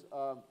capers,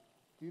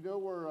 do you know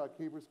where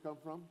capers come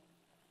from?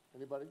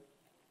 Anybody?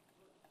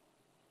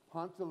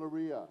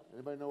 Pantelleria.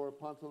 Anybody know where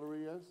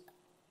Pantelleria is?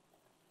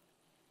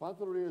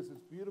 Pantelleria is this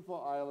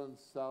beautiful island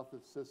south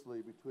of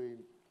Sicily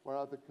right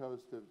off the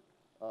coast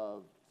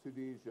of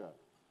Tunisia.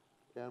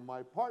 And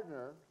my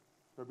partner,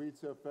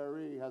 Fabrizio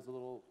Ferri, has a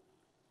little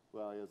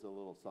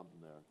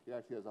something there. He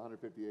actually has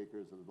 150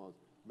 acres of the most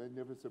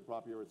magnificent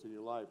property you've ever seen in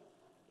your life.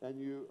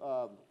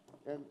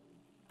 And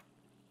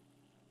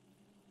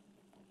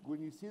when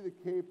you see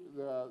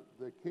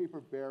the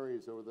caper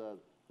berries or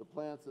the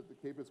plants that the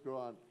capers grow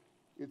on,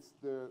 it's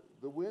the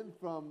wind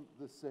from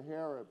the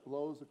Sahara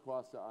blows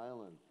across the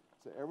island.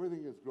 So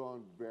everything is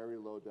grown very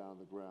low down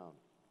the ground,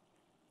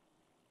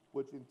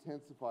 which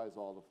intensifies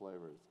all the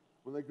flavors.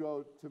 When they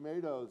grow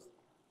tomatoes,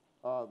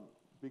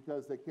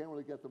 because they can't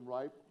really get them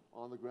ripe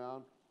on the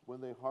ground,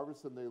 when they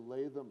harvest them, they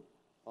lay them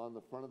on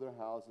the front of their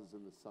houses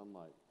in the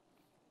sunlight.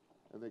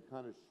 And they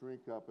kind of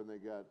shrink up and they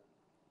get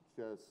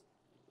just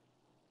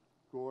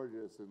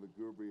gorgeous and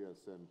lugubrious,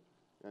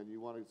 and you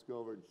want to just go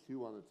over and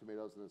chew on the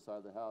tomatoes on the side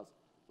of the house.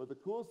 But the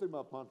coolest thing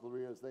about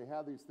Pantelleria is they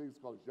have these things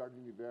called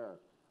jardin d'hiver,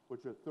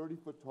 which are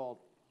 30-foot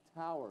tall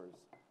towers,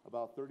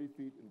 about 30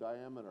 feet in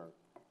diameter,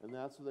 and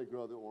that's where they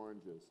grow the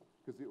oranges,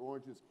 because the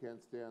oranges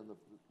can't stand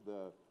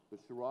the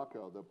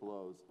scirocco that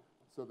blows.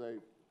 So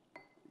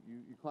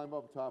you climb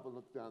up top and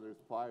look down,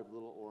 there's 5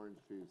 little orange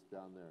trees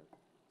down there.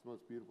 It's the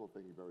most beautiful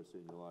thing you've ever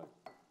seen in your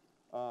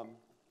life.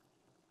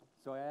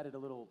 So I added a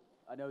little,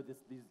 I know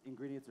these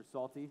ingredients are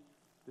salty.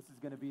 This is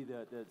going to be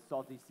the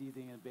salty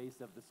seasoning and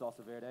base of the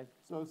salsa verde.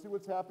 So see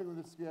what's happening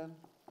with the skin?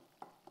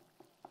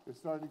 It's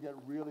starting to get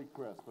really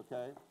crisp,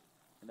 okay?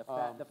 And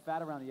the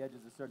fat around the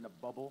edges is starting to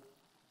bubble.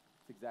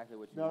 It's exactly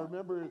what you Now want.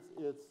 remember,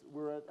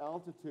 we're at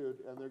altitude,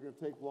 and they're going to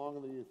take longer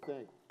than you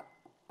think.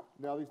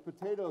 Now these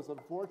potatoes,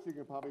 unfortunately,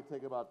 can probably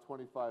take about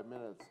 25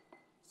 minutes.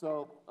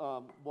 So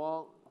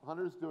while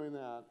Hunter's doing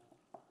that,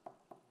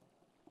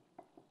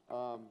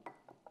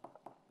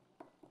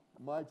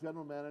 my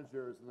general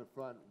manager is in the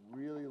front,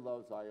 really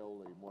loves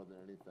aioli more than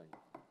anything.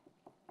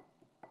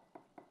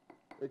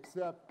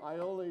 Except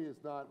aioli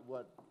is not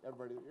what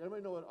everybody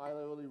know what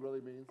aioli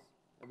really means?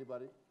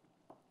 Anybody?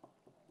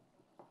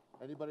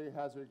 Anybody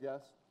hazard a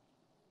guess?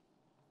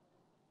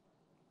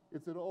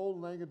 It's an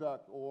old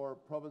Languedoc or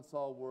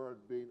Provençal word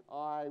being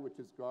I, which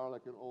is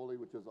garlic, and oli,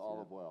 which is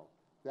olive oil.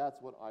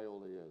 That's what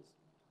aioli is.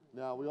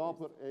 Now, we all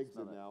put eggs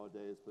in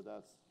nowadays, but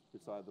that's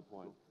beside the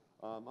point.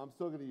 I'm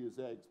still going to use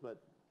eggs,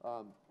 but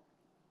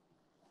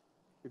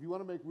if you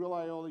want to make real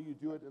aioli, you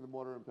do it in the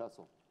mortar and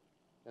pestle.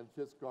 And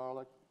just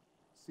garlic,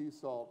 sea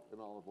salt,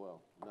 and olive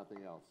oil, nothing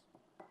else.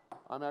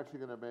 I'm actually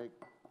going to make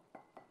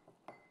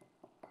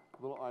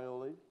a little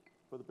aioli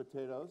for the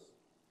potatoes,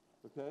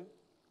 okay?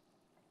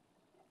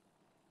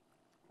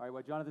 All right,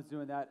 while Jonathan's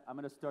doing that, I'm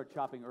going to start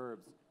chopping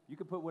herbs. You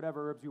can put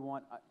whatever herbs you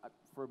want.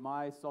 For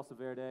my salsa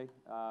verde,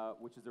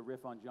 which is a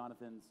riff on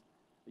Jonathan's,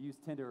 I use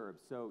tender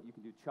herbs. So you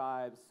can do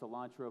chives,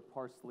 cilantro,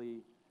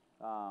 parsley.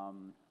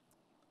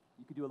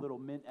 You can do a little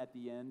mint at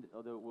the end,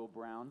 although it will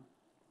brown.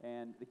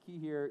 And the key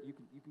here, you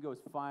can go as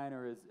fine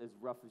or as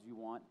rough as you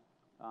want.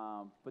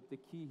 But the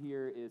key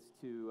here is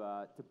to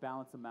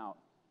balance them out,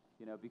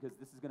 because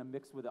this is going to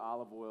mix with the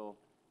olive oil,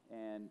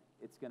 and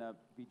it's going to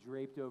be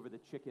draped over the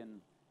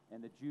chicken,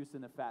 and the juice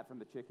and the fat from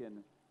the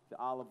chicken, the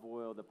olive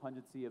oil, the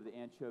pungency of the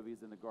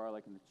anchovies and the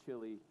garlic and the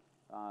chili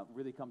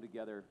really come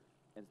together.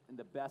 And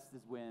the best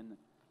is when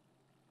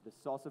the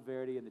salsa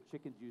verde and the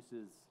chicken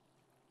juices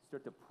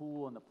start to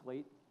pool on the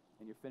plate,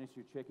 and you finish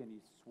your chicken, you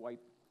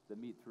swipe the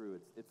meat through.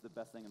 It's the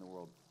best thing in the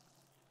world.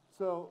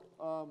 So,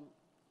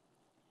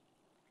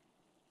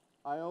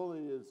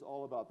 aioli is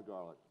all about the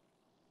garlic.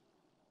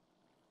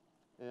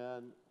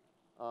 And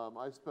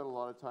I spent a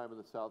lot of time in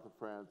the south of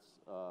France.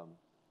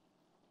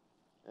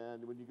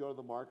 And when you go to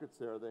the markets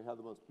there, they have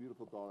the most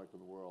beautiful garlic in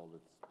the world.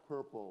 It's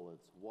purple,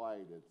 it's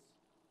white, it's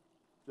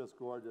just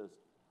gorgeous.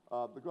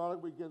 The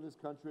garlic we get in this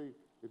country,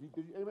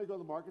 did anybody go to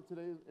the market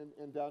today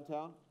in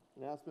downtown,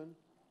 in Aspen?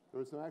 There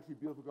was some actually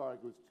beautiful garlic.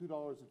 It was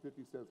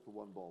 $2.50 for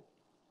one bowl.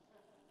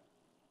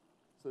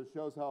 So it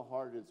shows how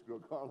hard it is to grow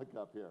garlic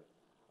up here.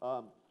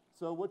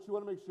 So what you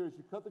want to make sure is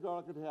you cut the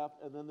garlic in half,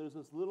 and then there's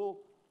this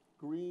little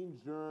green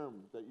germ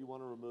that you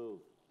want to remove.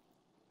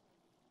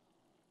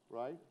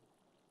 Right?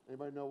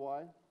 Anybody know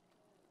why?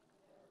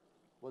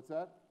 What's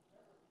that?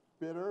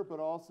 Bitter, but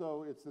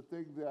also it's the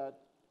thing that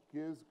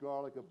gives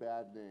garlic a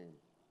bad name.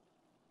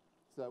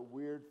 It's that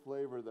weird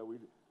flavor that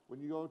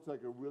when you go to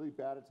like a really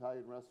bad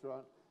Italian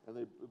restaurant and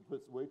they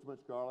put way too much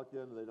garlic in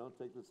and they don't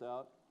take this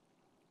out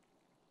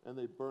and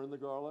they burn the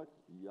garlic,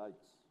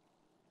 yikes.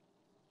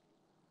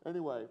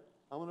 Anyway,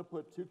 I'm going to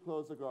put 2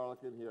 cloves of garlic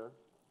in here.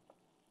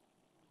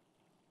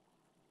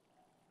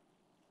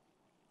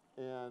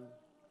 And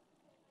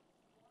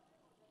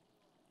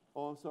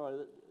oh, I'm sorry.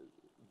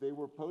 They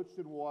were poached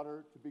in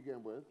water to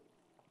begin with.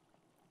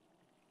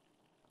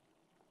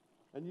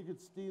 And you could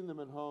steam them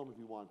at home if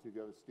you want to.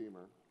 You have a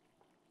steamer.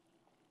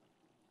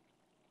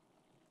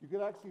 You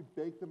could actually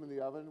bake them in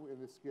the oven in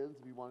the skins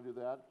if you want to do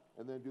that,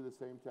 and then do the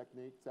same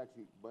technique. It's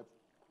actually much.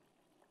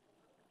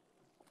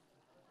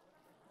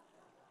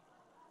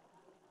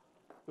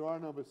 There are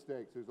no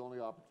mistakes. There's only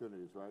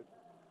opportunities, right?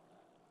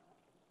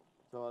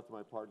 So that's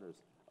my partners.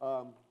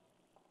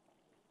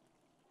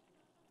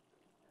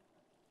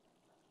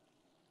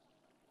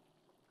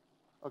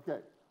 Okay,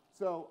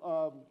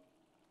 so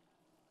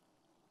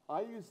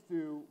I used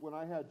to, when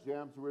I had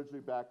jams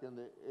originally back in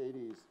the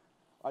 80s,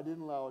 I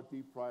didn't allow a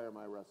deep fryer in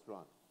my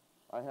restaurant.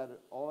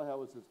 All I had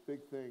was this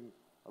big thing,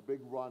 a big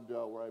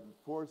rondeau, where I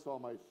forced all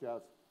my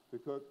chefs to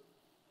cook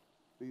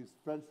these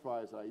French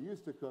fries that I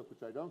used to cook,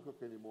 which I don't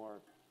cook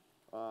anymore,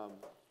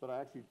 but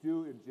I actually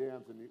do in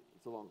jams, and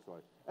it's a long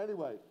story.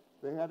 Anyway,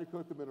 they had to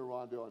cook them in a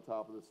rondeau on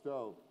top of the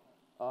stove.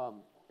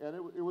 And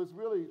it was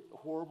really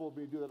horrible of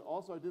me to do that.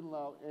 Also, I didn't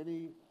allow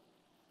any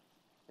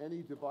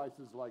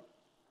devices like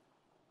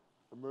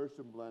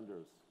immersion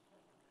blenders.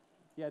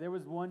 Yeah, there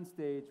was one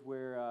stage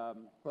where...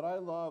 but I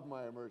love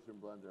my immersion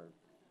blender.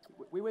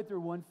 We went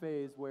through one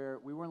phase where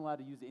we weren't allowed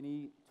to use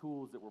any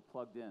tools that were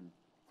plugged in.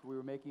 So we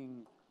were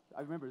making,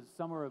 I remember the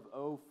summer of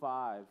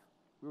 '05,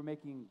 we were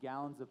making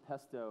gallons of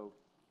pesto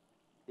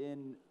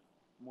in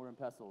mortar and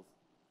pestles.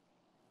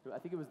 I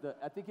think it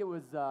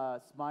was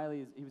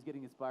Smiley's, he was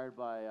getting inspired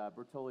by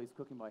Bertolli's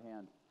cooking by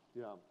hand.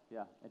 Yeah.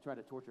 Yeah, and trying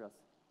to torture us.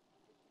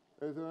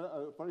 There's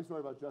a funny story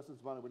about Justin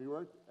Smiley. When he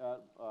worked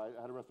at, I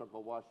had a restaurant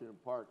called Washington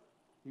Park,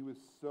 he was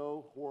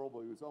so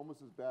horrible. He was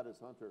almost as bad as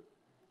Hunter.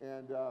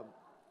 And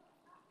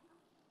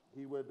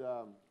he'd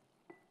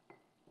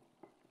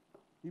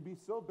be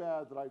so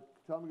bad that I'd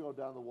tell him to go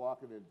down the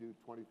walk-in and do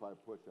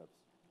 25 push-ups.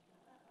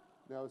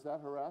 Now, is that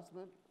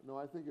harassment? No,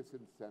 I think it's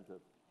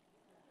incentive.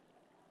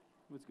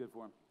 It was good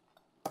for him.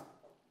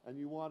 And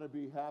you want to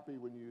be happy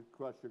when you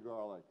crush your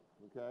garlic,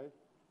 okay?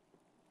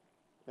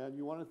 And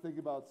you want to think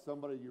about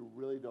somebody you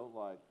really don't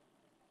like.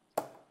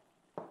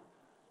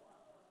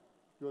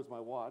 Here's my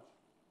watch.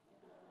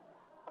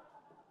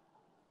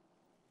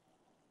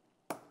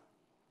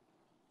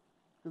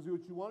 Because what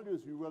you want to do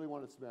is you really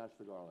want to smash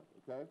the garlic,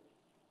 okay?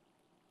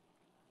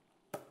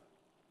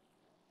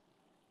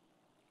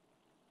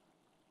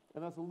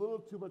 And that's a little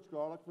too much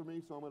garlic for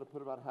me, so I'm going to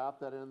put about half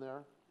that in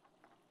there.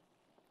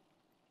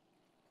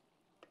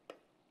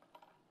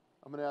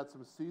 I'm going to add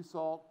some sea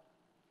salt.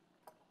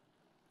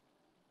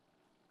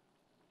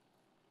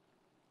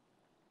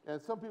 And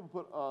some people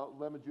put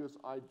lemon juice.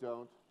 I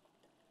don't.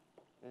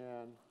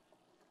 And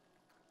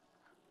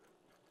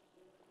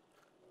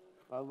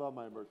I love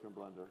my immersion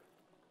blender.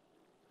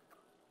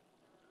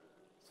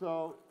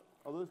 So,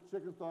 are those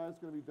chicken thighs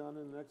going to be done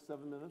in the next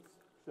 7 minutes,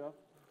 Chef?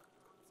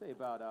 I'd say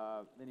about,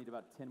 they need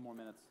about 10 more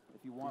minutes.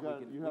 If you want,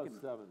 You have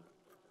 7.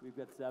 We've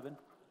got 7.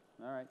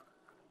 All right.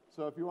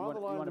 So if you're on the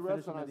line in the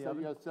restaurant, I said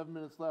you have 7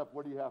 minutes left.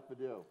 What do you have to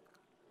do?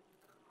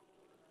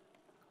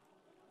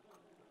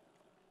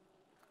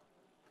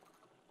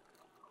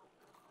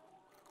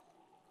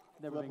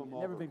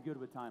 Never been good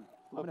with time.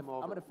 I'm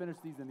going to finish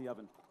these in the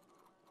oven.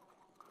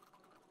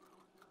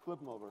 Flip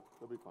them over.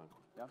 They'll be fine.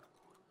 Yeah.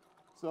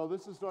 So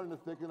this is starting to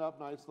thicken up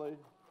nicely.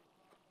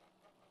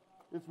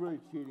 It's really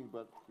cheating,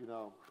 but, you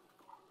know,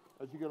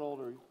 as you get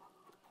older,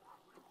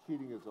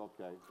 cheating is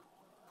okay.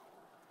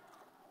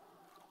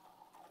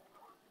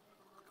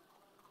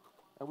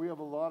 And we have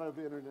a lot of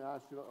national,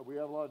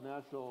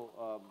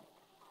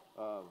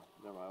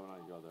 never mind, I will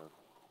not go there.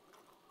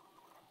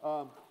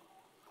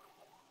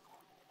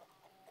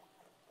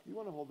 You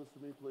want to hold this for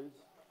me, please?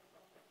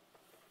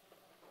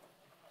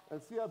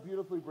 And see how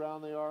beautifully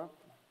brown they are?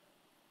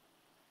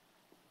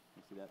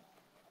 You see that?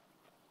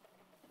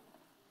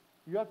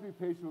 You have to be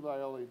patient with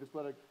aioli. Just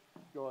let it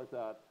go like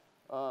that.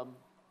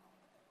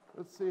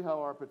 Let's see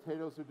how our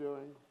potatoes are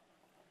doing.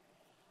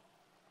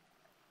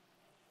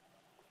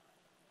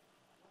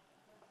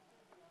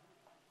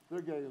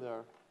 They're getting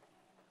there.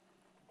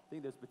 I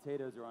think those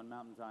potatoes are on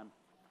mountain time.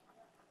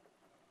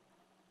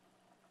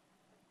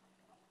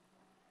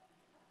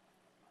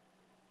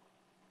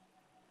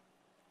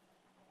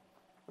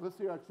 Let's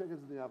see our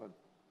chickens in the oven.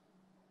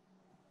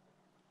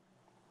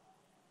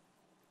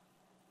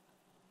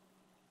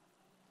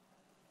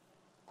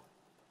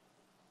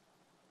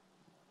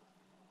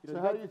 So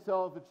how do you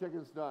tell if the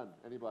chicken's done?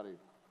 Anybody?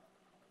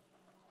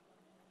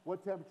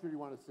 What temperature do you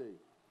want to see?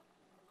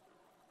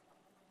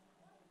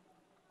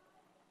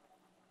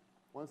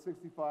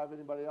 165,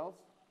 anybody else?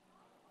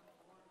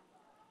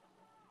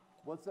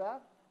 What's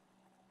that?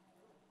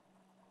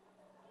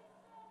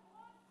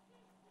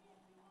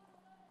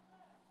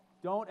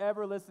 Don't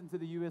ever listen to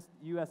the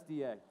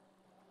USDA.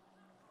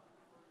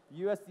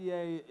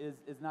 USDA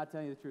is not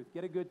telling you the truth.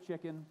 Get a good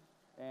chicken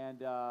and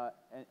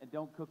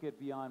don't cook it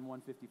beyond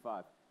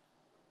 155.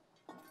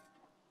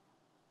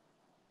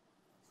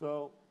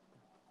 So,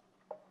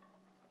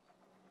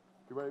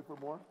 you ready for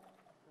more?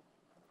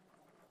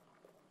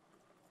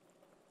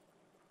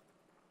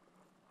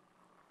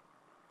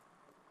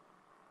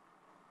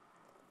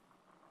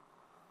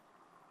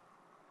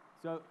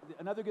 So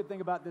another good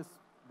thing about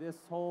this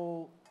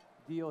whole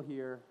deal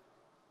here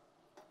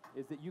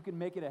is that you can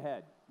make it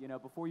ahead. You know,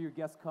 before your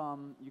guests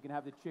come, you can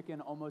have the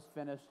chicken almost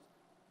finished.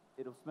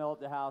 It'll smell at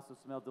the house.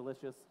 It'll smell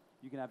delicious.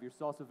 You can have your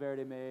salsa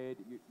verde made.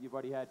 You've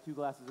already had 2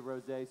 glasses of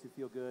rosé, so you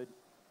feel good.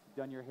 You've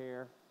done your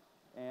hair,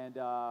 and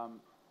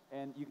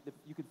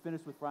you can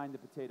finish with frying the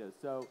potatoes.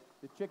 So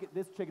this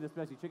chicken,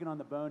 especially chicken on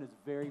the bone, is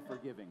very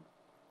forgiving.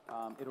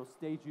 It'll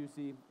stay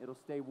juicy. It'll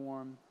stay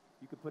warm.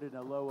 You could put it in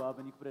a low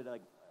oven. You could put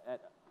it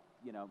at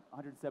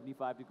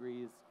 175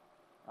 degrees.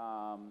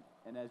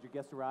 And as your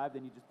guests arrive,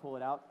 then you just pull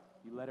it out.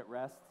 You let it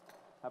rest.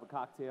 Have a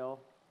cocktail.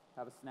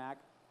 Have a snack.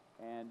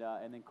 And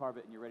then carve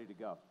it, and you're ready to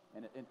go.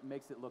 And it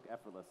makes it look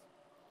effortless.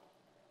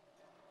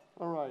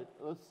 All right,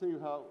 let's see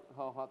how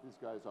hot these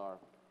guys are.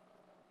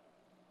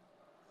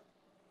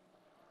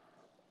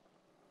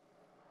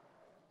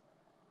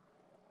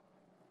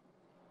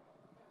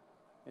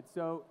 And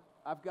so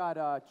I've got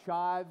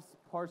chives,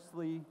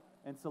 parsley,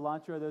 and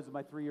cilantro. Those are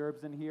my 3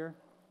 herbs in here.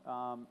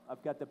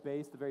 I've got the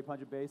base, the very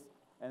pungent base,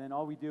 and then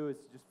all we do is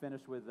just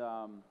finish with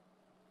some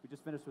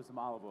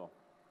olive oil.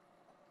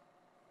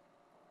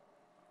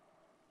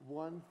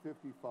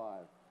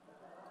 155.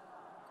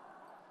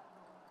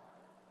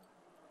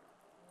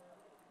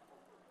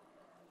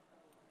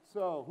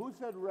 So, who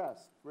said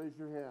rest? Raise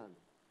your hand.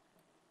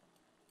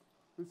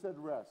 Who said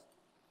rest?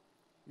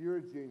 You're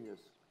a genius.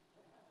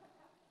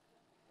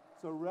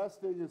 So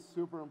resting is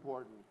super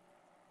important.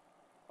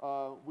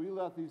 We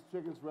let these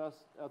chickens rest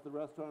at the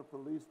restaurant for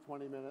at least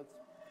 20 minutes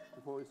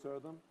before we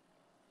serve them.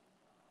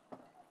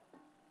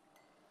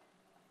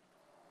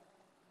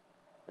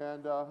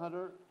 And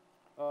Hunter,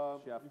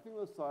 Chef. you think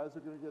those sides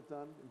are going to get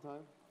done in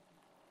time?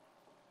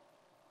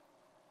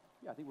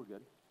 Yeah, I think we're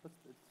good. Let's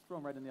throw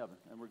them right in the oven,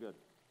 and we're good.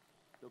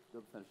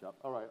 They'll finish up.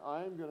 All right,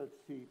 I'm going to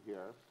cheat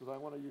here because I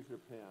want to use your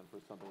pan for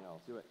something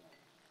else. Do it.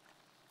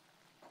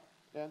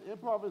 And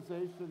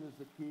improvisation is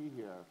the key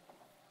here.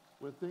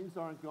 When things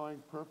aren't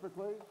going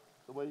perfectly,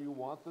 the way you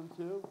want them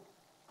to,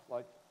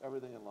 like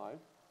everything in life.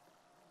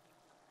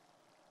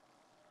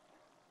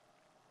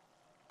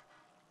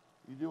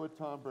 You do what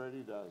Tom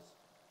Brady does.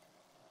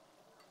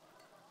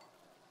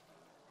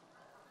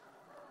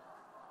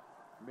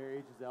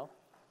 Mary Giselle.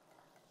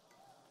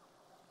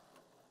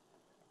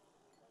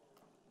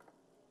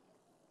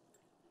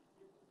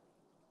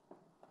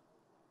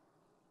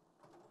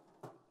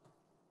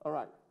 All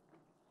right.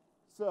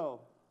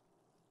 So,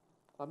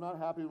 I'm not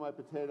happy with my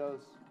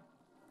potatoes.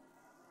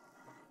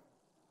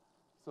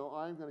 So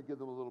I'm going to give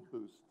them a little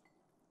boost.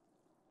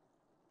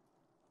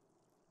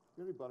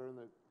 Get any butter in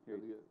the? Here.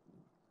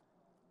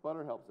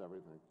 Butter helps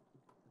everything.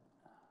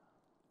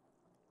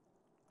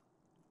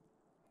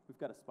 We've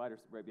got a spider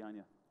right behind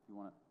you. If you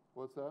want it.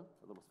 What's that?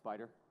 A little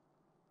spider.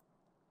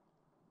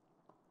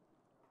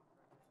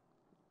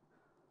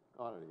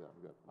 Oh, I don't need that.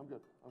 I'm good. I'm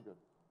good. I'm good.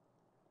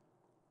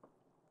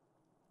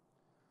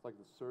 It's like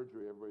the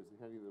surgery. Everybody's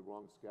handing you the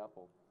wrong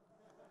scalpel.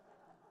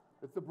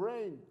 It's the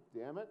brain,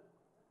 damn it.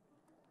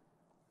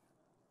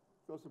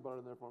 Throw some butter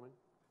in there for me.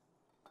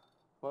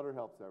 Butter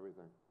helps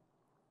everything.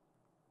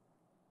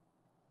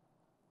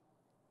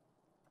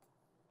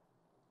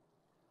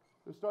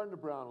 They're starting to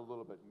brown a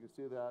little bit. You can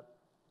see that.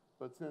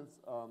 But since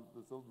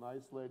there's a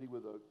nice lady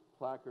with a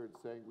placard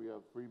saying we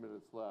have 3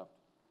 minutes left.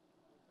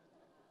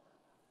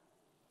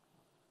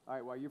 All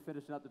right, while you're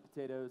finishing up the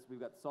potatoes,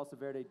 we've got salsa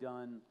verde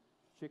done.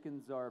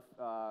 Chickens are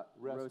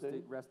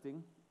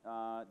resting.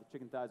 The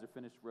chicken thighs are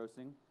finished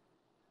roasting.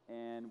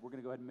 And we're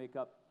going to go ahead and make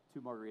up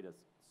 2 margaritas.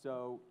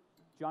 So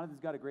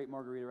Jonathan's got a great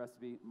margarita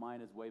recipe.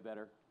 Mine is way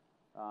better.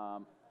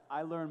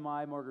 I learned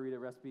my margarita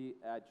recipe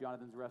at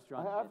Jonathan's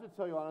restaurant. I have to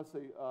tell you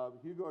honestly,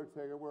 Hugo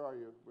Ortega, where are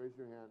you? Raise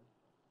your hand.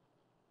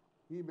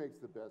 He makes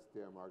the best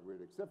damn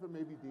margarita, except for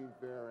maybe Dean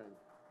Faring.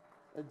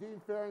 And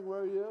Dean Faring, where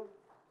are you?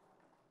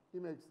 He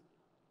makes,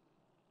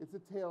 it's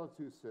a tale of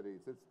 2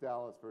 cities. It's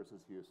Dallas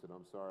versus Houston.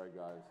 I'm sorry,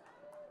 guys.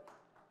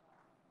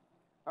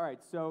 All right,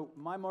 so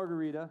my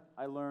margarita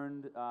I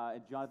learned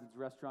at Jonathan's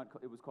restaurant.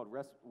 It was called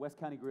West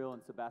County Grill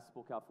in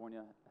Sebastopol,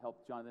 California.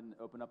 Helped Jonathan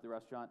open up the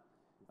restaurant.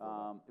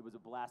 It was a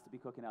blast to be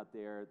cooking out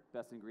there,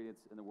 best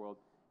ingredients in the world.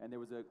 And there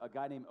was a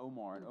guy named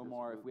Omar, and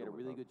Omar, if we had a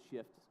really good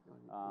shift,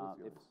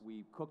 if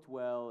we cooked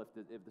well,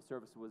 if the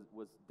service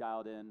was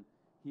dialed in,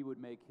 he would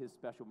make his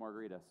special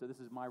margarita. So this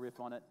is my riff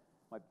on it.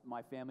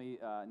 My family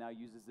now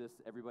uses this.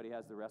 Everybody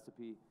has the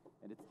recipe,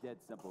 and it's dead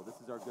simple. This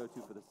is our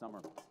go-to for the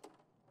summer.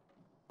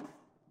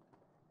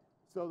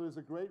 So there's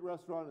a great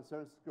restaurant in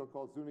San Francisco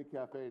called Zuni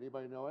Cafe.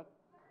 Anybody know it?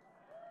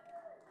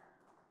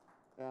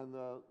 And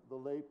the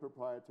late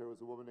proprietor was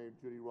a woman named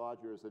Judy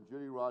Rogers. And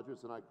Judy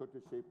Rogers and I cooked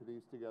a chez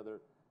panisse together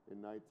in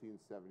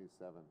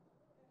 1977,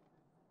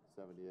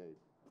 78.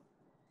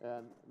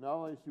 And not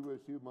only was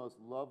she the most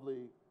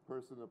lovely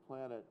person on the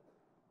planet,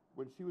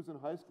 when she was in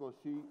high school,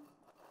 she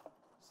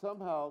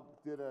somehow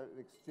did an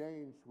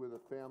exchange with a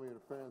family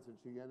and friends, and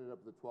she ended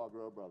up at the Trois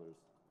Gros Brothers.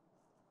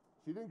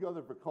 She didn't go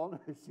there for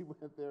culinary. She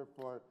went there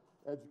for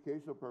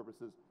educational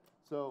purposes.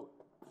 So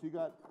she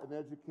got an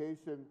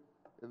education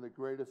in the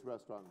greatest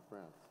restaurant in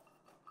France.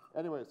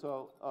 Anyway,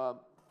 so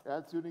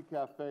at Zuni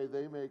Cafe,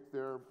 they make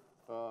their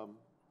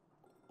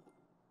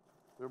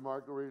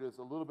margaritas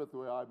a little bit the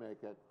way I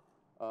make it.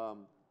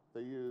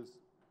 They use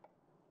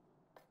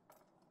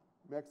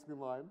Mexican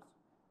limes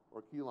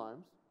or key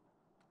limes.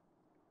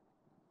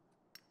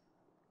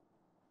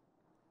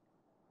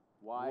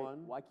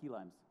 Why key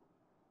limes?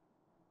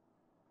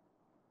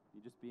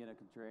 You just being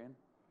a contrarian?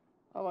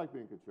 I like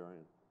being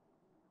contrarian.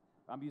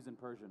 I'm using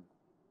Persian.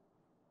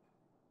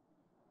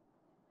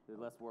 They're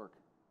less work.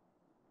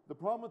 The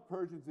problem with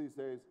Persians these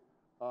days,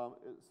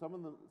 some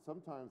of them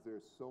sometimes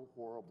they're so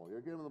horrible. You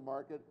get them in the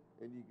market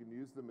and you can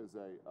use them as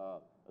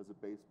a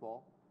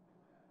baseball.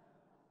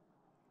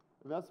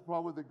 And that's the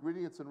problem with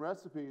ingredients and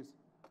recipes.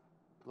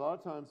 A lot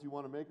of times you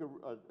want to make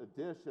a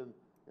dish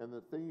and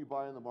the thing you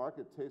buy in the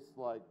market tastes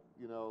like,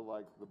 you know,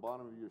 like the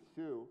bottom of your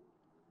shoe,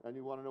 and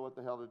you want to know what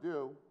the hell to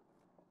do.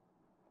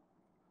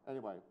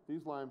 Anyway,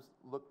 these limes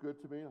look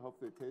good to me. I hope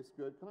they taste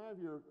good. Can I have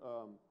your...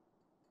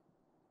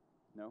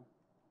 No?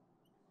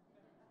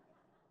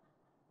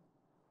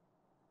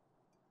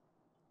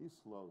 He's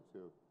slow,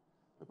 too.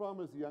 The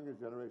problem is the younger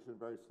generation,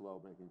 very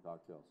slow making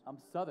cocktails. I'm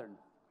Southern.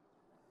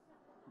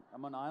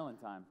 I'm on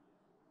island time.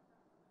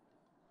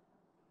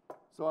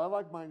 So I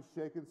like mine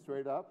shaken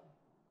straight up.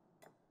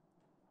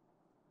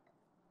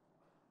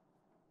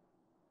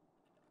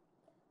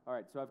 All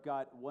right, so I've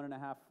got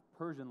 1.5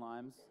 Persian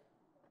limes,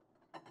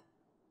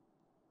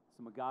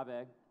 some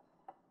agave,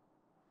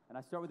 and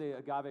I start with the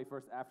agave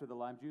first after the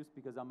lime juice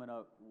because I'm going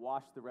to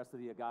wash the rest of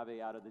the agave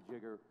out of the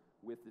jigger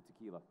with the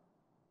tequila.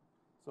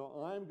 So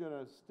I'm going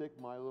to stick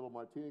my little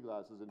martini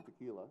glasses in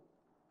tequila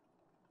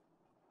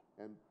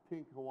and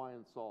pink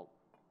Hawaiian salt.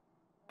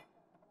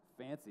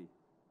 Fancy.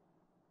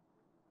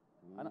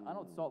 I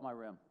don't salt my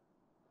rim.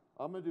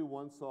 I'm going to do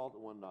 1 salt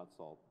and 1 not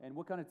salt. And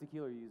what kind of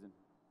tequila are you using?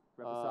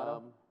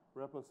 Reposado?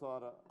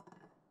 Reposado.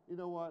 You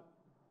know what?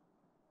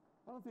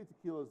 I don't think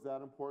tequila is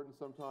that important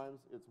sometimes.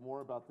 It's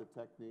more about the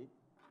technique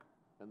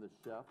and the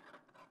chef.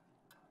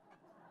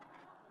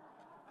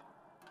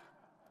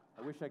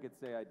 wish I could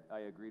say I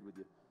agreed with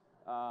you.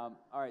 All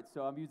right,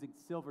 so I'm using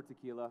silver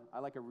tequila. I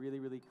like a really,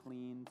 really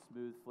clean,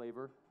 smooth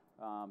flavor.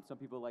 Some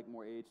people like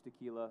more aged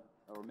tequila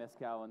or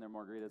mezcal in their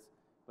margaritas,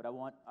 but I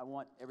want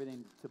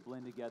everything to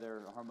blend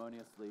together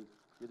harmoniously.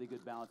 Really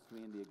good balance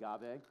between the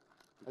agave,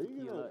 the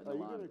tequila, and the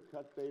lime. Are you gonna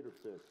cut bait or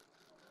fish?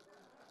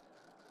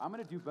 I'm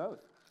gonna do both.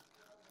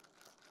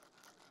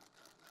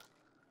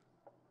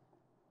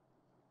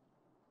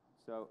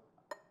 So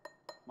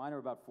mine are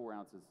about 4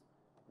 ounces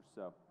or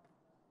so.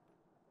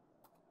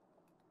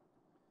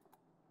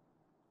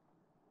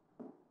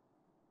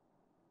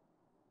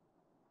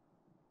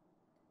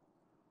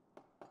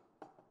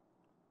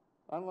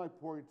 I don't like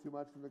pouring too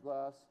much in the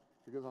glass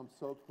because I'm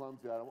so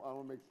clumsy. I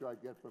want to make sure I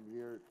get from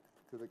here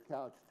to the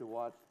couch to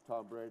watch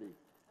Tom Brady.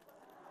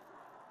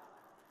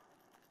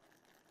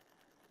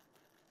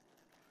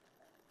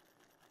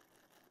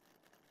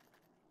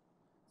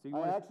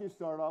 So I actually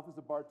started off as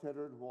a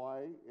bartender in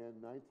Hawaii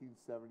in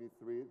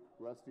 1973,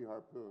 Rusty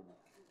Harpoon.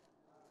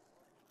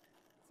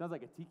 Sounds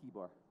like a tiki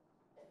bar.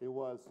 It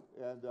was,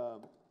 and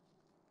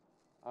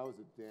I was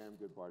a damn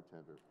good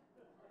bartender.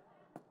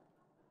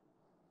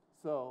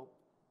 So,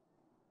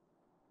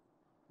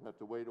 I have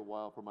to wait a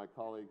while for my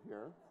colleague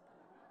here.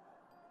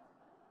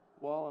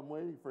 While I'm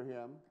waiting for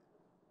him,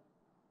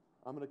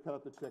 I'm going to cut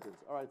up the chickens.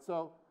 All right,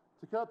 so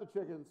to cut up the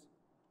chickens,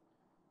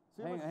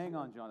 hang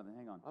on, Jonathan,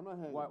 hang on. I'm not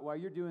hanging. While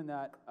you're doing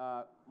that,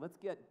 let's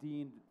get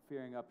Dean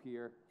Fearing up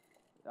here,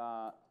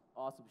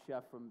 awesome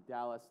chef from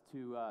Dallas,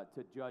 to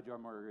judge our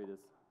margaritas.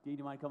 Dean,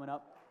 you mind coming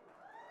up?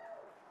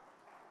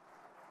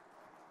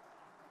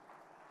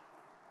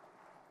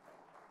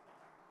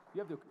 You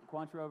have the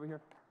Cointreau over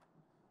here.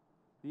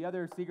 The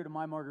other secret of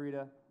my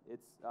margarita,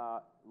 it's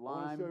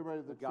lime, show everybody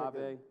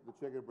agave. the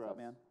chicken breast. What's up,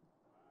 man?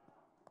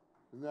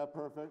 Isn't that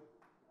perfect?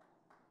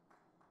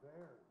 There.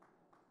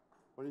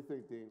 What do you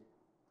think, Dean?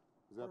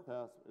 Is that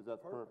pass? Is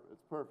that perfect?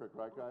 It's perfect,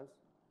 right, guys?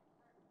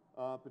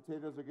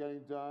 Potatoes are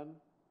getting done.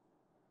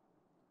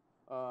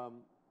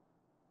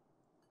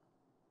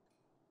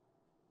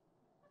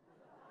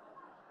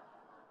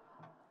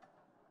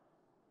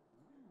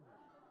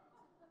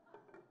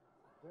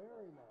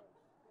 Very nice.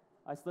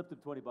 I slipped him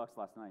 $20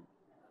 last night.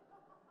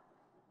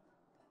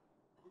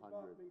 He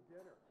bought me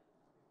dinner.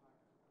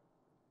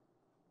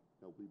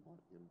 No, we bought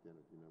him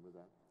dinner. Do you remember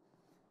that?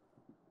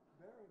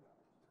 Very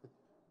nice.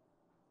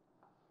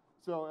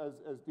 So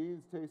as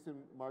Dean's tasting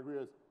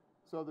margaritas,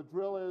 so the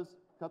drill is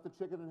cut the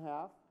chicken in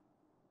half,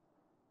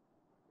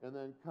 and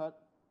then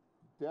cut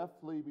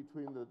deftly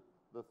between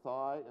the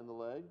thigh and the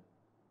leg.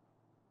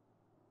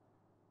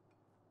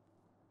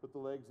 Put the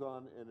legs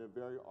on in a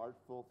very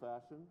artful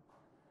fashion.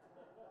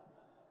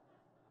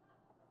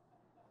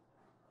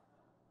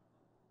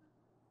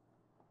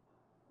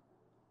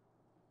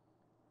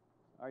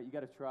 All right, you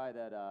got to try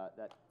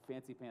that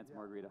fancy pants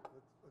margarita.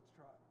 Let's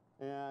try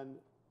it. And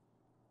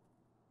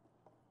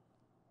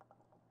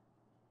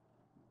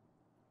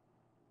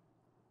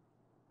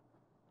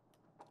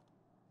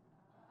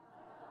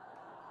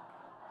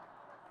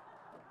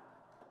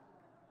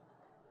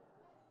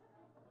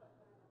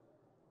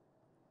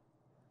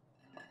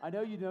I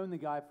know you've known the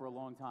guy for a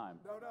long time.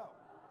 No.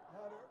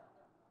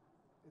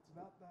 It's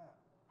not that.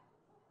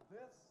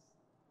 This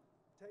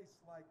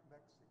tastes like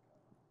Mexico.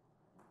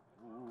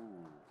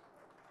 Ooh.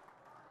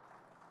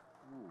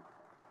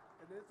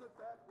 And isn't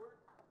that where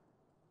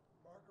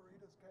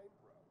margaritas came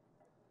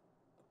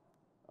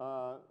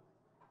from?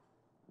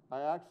 I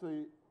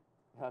actually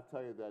have to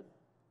tell you that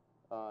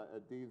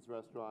at Dean's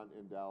restaurant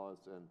in Dallas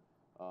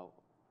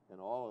and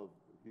all of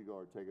Hugo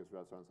Ortega's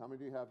restaurants, how many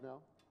do you have now?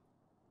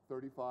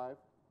 35?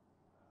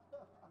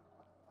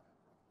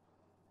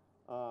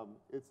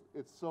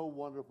 It's so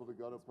wonderful to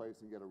go to a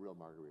place and get a real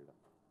margarita,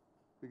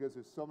 because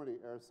there's so many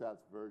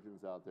ersatz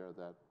versions out there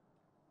that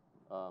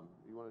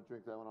you want to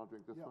drink that one? I'll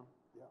drink this one.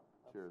 Yeah.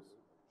 Cheers.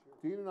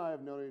 Absolutely. Cheers. Dean and I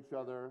have known each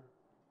other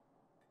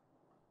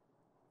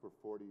for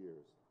 40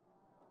 years.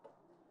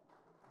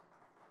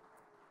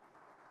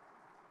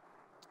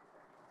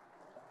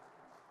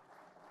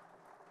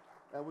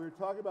 And we were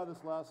talking about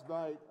this last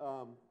night,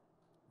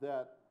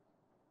 that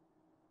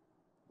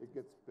it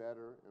gets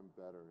better and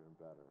better and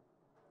better.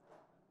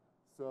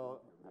 So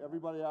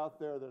everybody out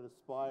there that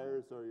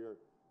aspires, or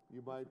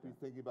you might be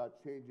thinking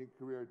about changing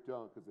career,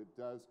 don't, because it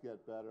does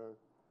get better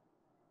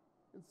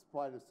in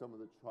spite of some of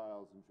the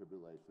trials and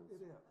tribulations.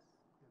 It is.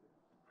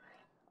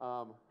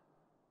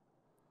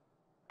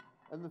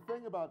 And the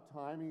thing about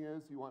timing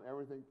is you want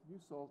everything. Can you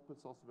put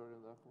salsa verde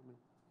in there for me,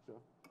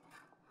 Chef?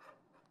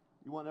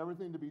 You want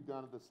everything to be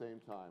done at the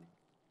same time.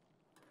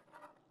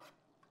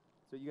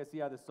 So you guys see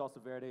how this salsa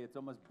verde, it's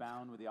almost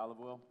bound with the olive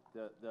oil.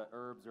 The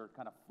herbs are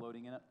kind of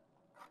floating in it.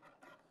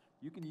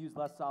 You can use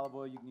less olive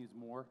oil, you can use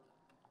more.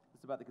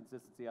 It's about the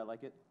consistency, I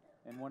like it.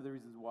 And one of the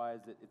reasons why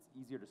is that it's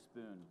easier to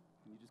spoon.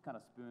 You just kind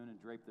of spoon and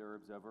drape the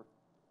herbs over.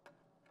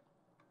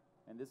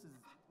 And this is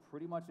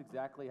pretty much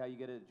exactly how you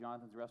get it at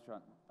Jonathan's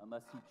restaurant,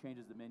 unless he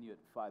changes the menu at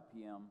 5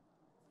 p.m.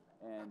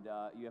 and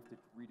you have to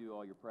redo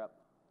all your prep,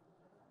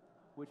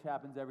 which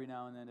happens every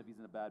now and then if he's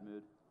in a bad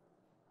mood.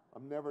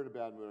 I'm never in a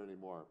bad mood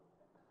anymore.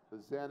 The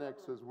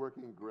Xanax is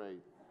working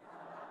great.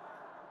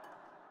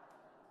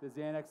 The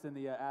Xanax and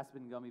the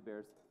Aspen gummy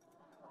bears.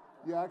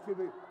 Yeah, actually,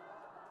 the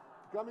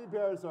gummy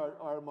bears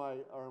are my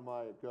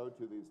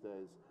go-to these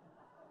days.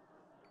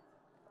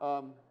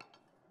 But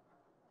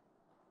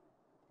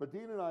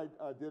Dean and I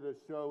did a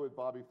show with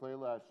Bobby Flay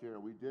last year.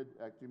 We did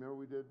actually. Remember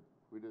we did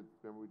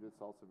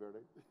Salsa Verde.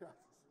 Yes.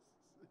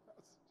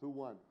 Who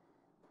won?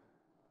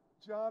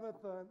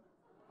 Jonathan.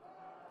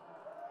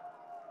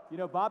 You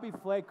know, Bobby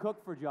Flay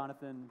cooked for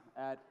Jonathan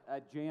at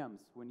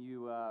Jams when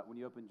you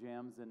opened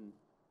Jams in,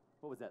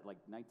 what was that, like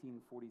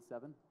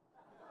 1947?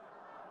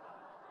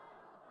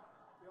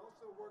 He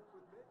also worked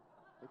with me.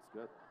 Looks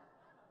good.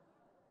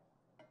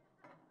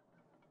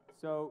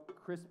 So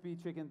crispy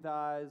chicken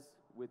thighs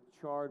with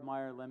charred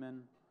Meyer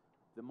lemon,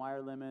 the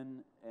Meyer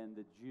lemon and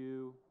the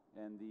jus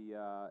and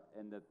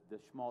the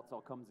schmaltz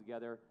all comes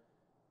together.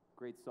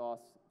 Great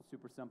sauce,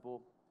 super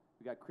simple.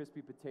 We got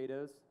crispy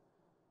potatoes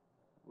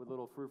with a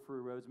little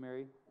frou-frou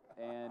rosemary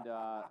and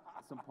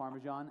some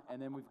Parmesan. And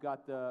then we've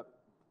got the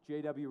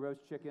JW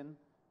roast chicken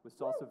with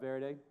salsa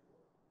verde,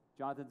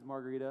 Jonathan's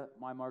margarita,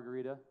 my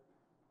margarita,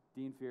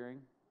 Dean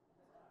Fearing.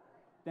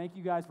 Thank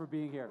you guys for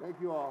being here. Thank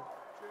you all.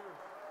 Cheers.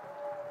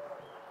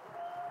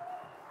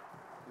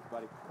 Thanks,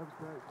 buddy. That was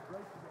great.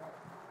 Great job.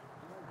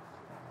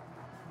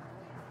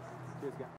 Cheers, guys.